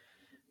 3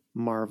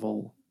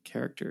 Marvel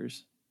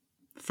characters?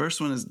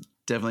 First one is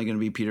definitely going to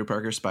be Peter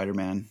Parker,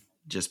 Spider-Man.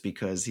 Just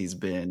because he's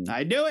been...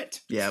 I knew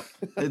it! Yep.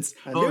 It's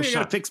I knew you were going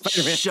to pick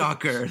Spider-Man.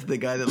 Shocker. The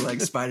guy that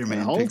likes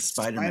Spider-Man picks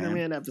Spider-Man.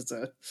 Spider-Man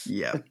episode.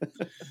 Yeah.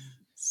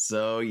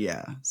 So,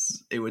 yeah.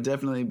 It would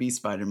definitely be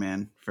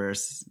Spider-Man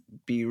first.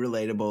 Be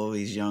relatable.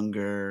 He's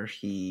younger.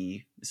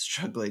 He is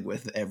struggling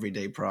with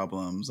everyday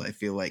problems. I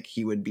feel like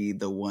he would be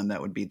the one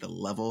that would be the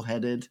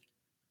level-headed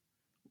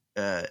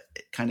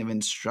kind of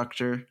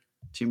instructor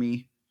to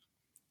me.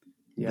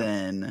 Yep.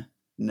 Then...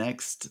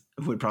 next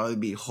would probably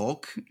be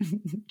Hulk,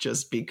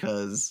 just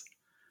because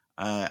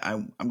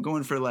I'm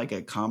going for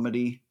a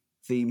comedy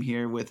theme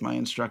here with my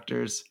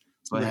instructors.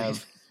 So I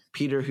have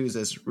Peter, who's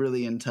this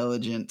really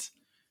intelligent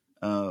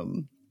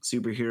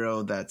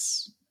superhero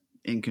that's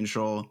in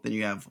control. Then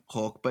you have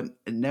Hulk, but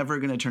never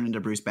going to turn into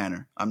Bruce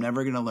Banner. I'm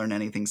never going to learn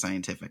anything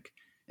scientific.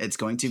 It's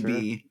going to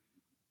be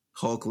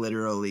Hulk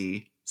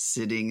literally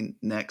sitting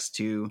next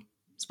to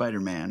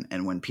Spider-Man.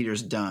 And when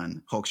Peter's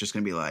done, Hulk's just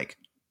going to be like,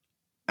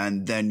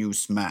 and then you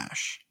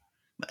smash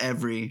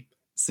every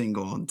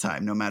single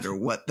time, no matter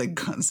what the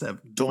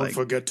concept. Don't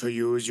forget to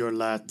use your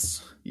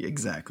lats.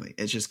 Exactly.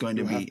 It's just going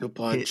to have to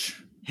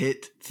punch.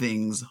 Hit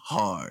things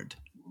hard.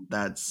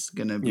 That's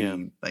going to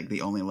be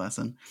the only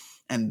lesson.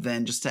 And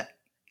then just to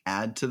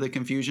add to the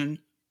confusion,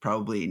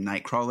 probably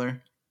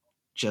Nightcrawler.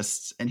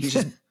 And he's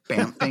just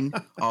bamping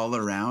all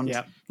around.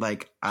 Yep.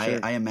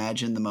 I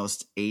imagine the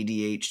most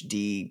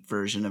ADHD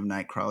version of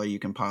Nightcrawler you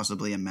can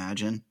possibly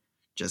imagine.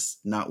 Just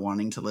not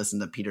wanting to listen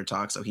to Peter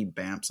talk, so he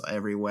bamps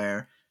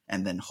everywhere.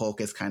 And then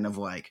Hulk is kind of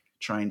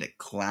trying to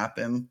clap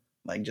him,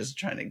 just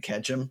trying to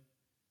catch him.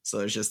 So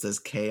there's just this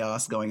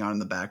chaos going on in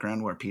the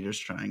background where Peter's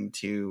trying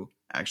to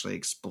actually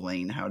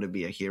explain how to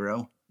be a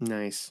hero.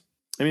 Nice.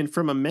 I mean,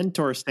 from a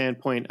mentor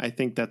standpoint, I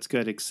think that's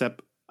good,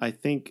 except I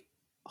think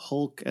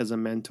Hulk as a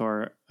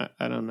mentor,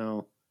 I don't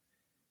know.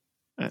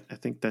 I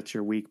think that's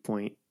your weak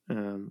point. I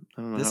don't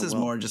know. This is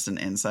more just an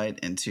insight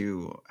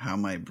into how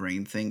my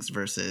brain thinks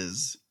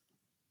versus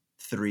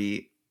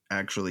 3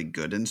 actually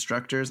good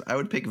instructors. I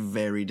would pick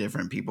very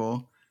different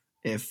people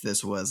if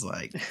this was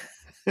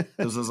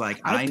This was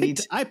like, I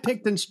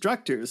picked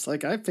instructors.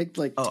 Like I picked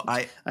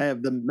I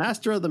have the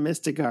master of the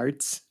mystic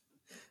arts.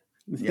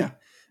 Yeah.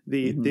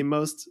 The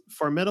most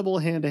formidable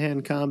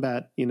hand-to-hand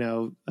combat,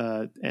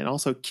 and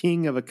also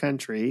king of a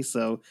country.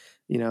 So,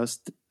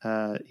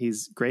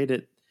 he's great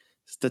at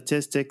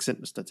statistics,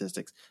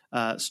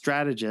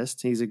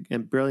 strategist. He's a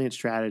brilliant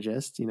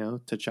strategist,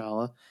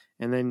 T'Challa.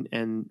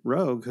 And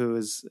Rogue, who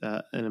is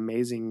an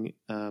amazing,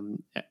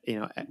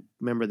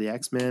 member of the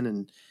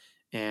X-Men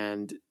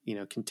and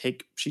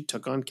she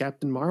took on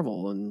Captain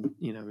Marvel and,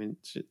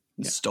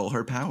 stole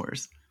her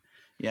powers.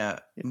 Yeah.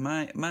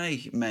 My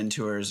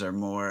mentors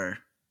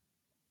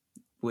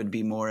would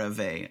be more of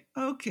a,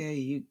 okay,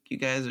 you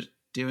guys are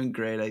doing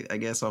great. I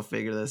guess I'll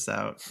figure this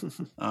out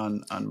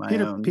on my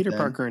own. Peter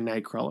Parker and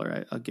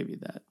Nightcrawler. I'll give you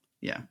that.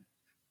 Yeah.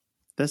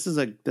 This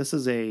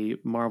is a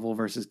Marvel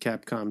versus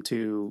Capcom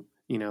 2,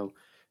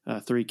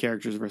 3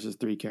 characters versus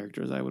 3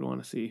 characters. I would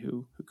want to see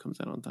who comes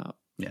out on top.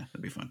 Yeah,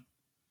 that'd be fun.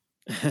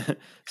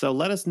 So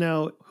let us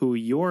know who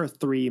your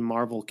 3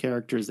 Marvel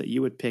characters that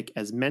you would pick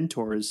as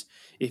mentors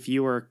if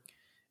you were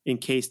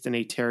encased in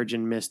a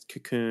Terrigen Mist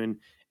cocoon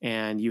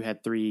and you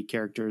had 3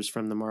 characters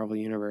from the Marvel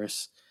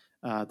Universe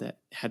that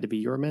had to be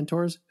your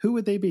mentors. Who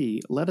would they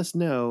be? Let us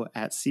know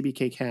at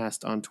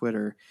CBKcast on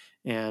Twitter,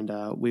 and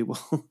we'd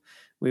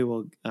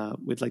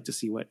like to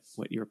see what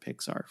your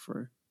picks are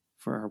for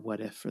our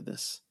what if for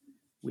this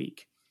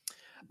week.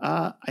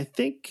 I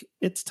think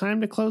it's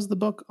time to close the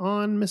book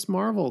on Miss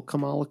Marvel,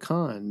 Kamala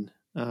Khan.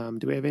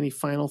 Do we have any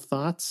final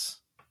thoughts,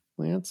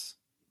 Lance?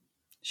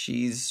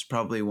 She's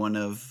probably one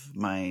of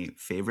my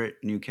favorite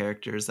new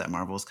characters that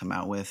Marvel's come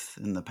out with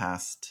in the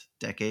past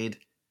decade.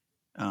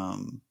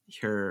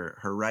 Her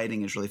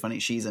writing is really funny.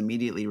 She's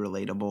immediately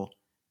relatable,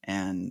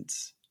 and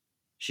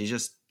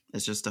it's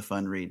just a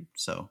fun read.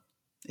 So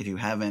if you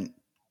haven't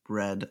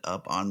read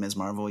up on Ms.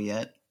 Marvel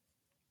yet,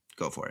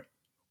 go for it.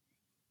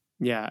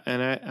 Yeah,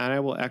 and I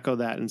will echo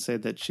that and say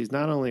that she's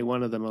not only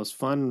one of the most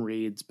fun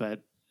reads,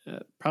 but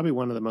probably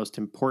one of the most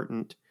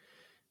important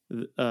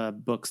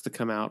books to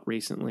come out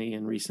recently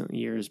in recent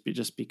years,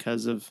 just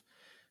because of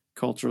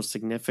cultural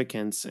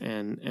significance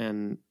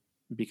and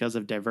because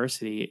of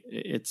diversity.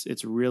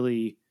 It's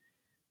really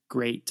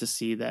great to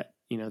see that,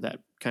 that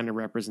kind of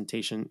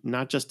representation,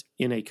 not just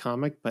in a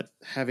comic, but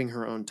having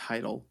her own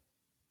title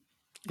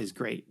is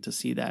great to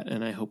see that.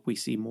 And I hope we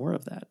see more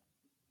of that.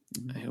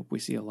 I hope we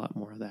see a lot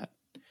more of that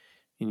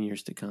in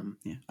years to come.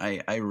 Yeah,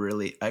 I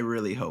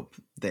really hope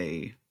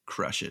they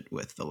crush it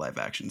with the live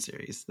action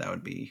series. That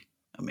would be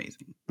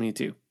amazing. Me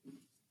too.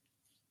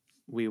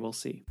 We will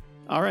see.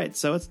 All right,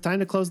 so it's time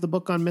to close the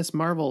book on Miss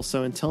Marvel.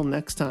 So until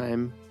next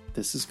time,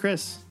 this is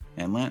Chris.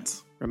 And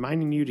Lance.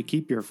 Reminding you to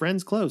keep your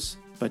friends close,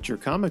 but your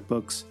comic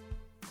books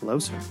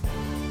closer.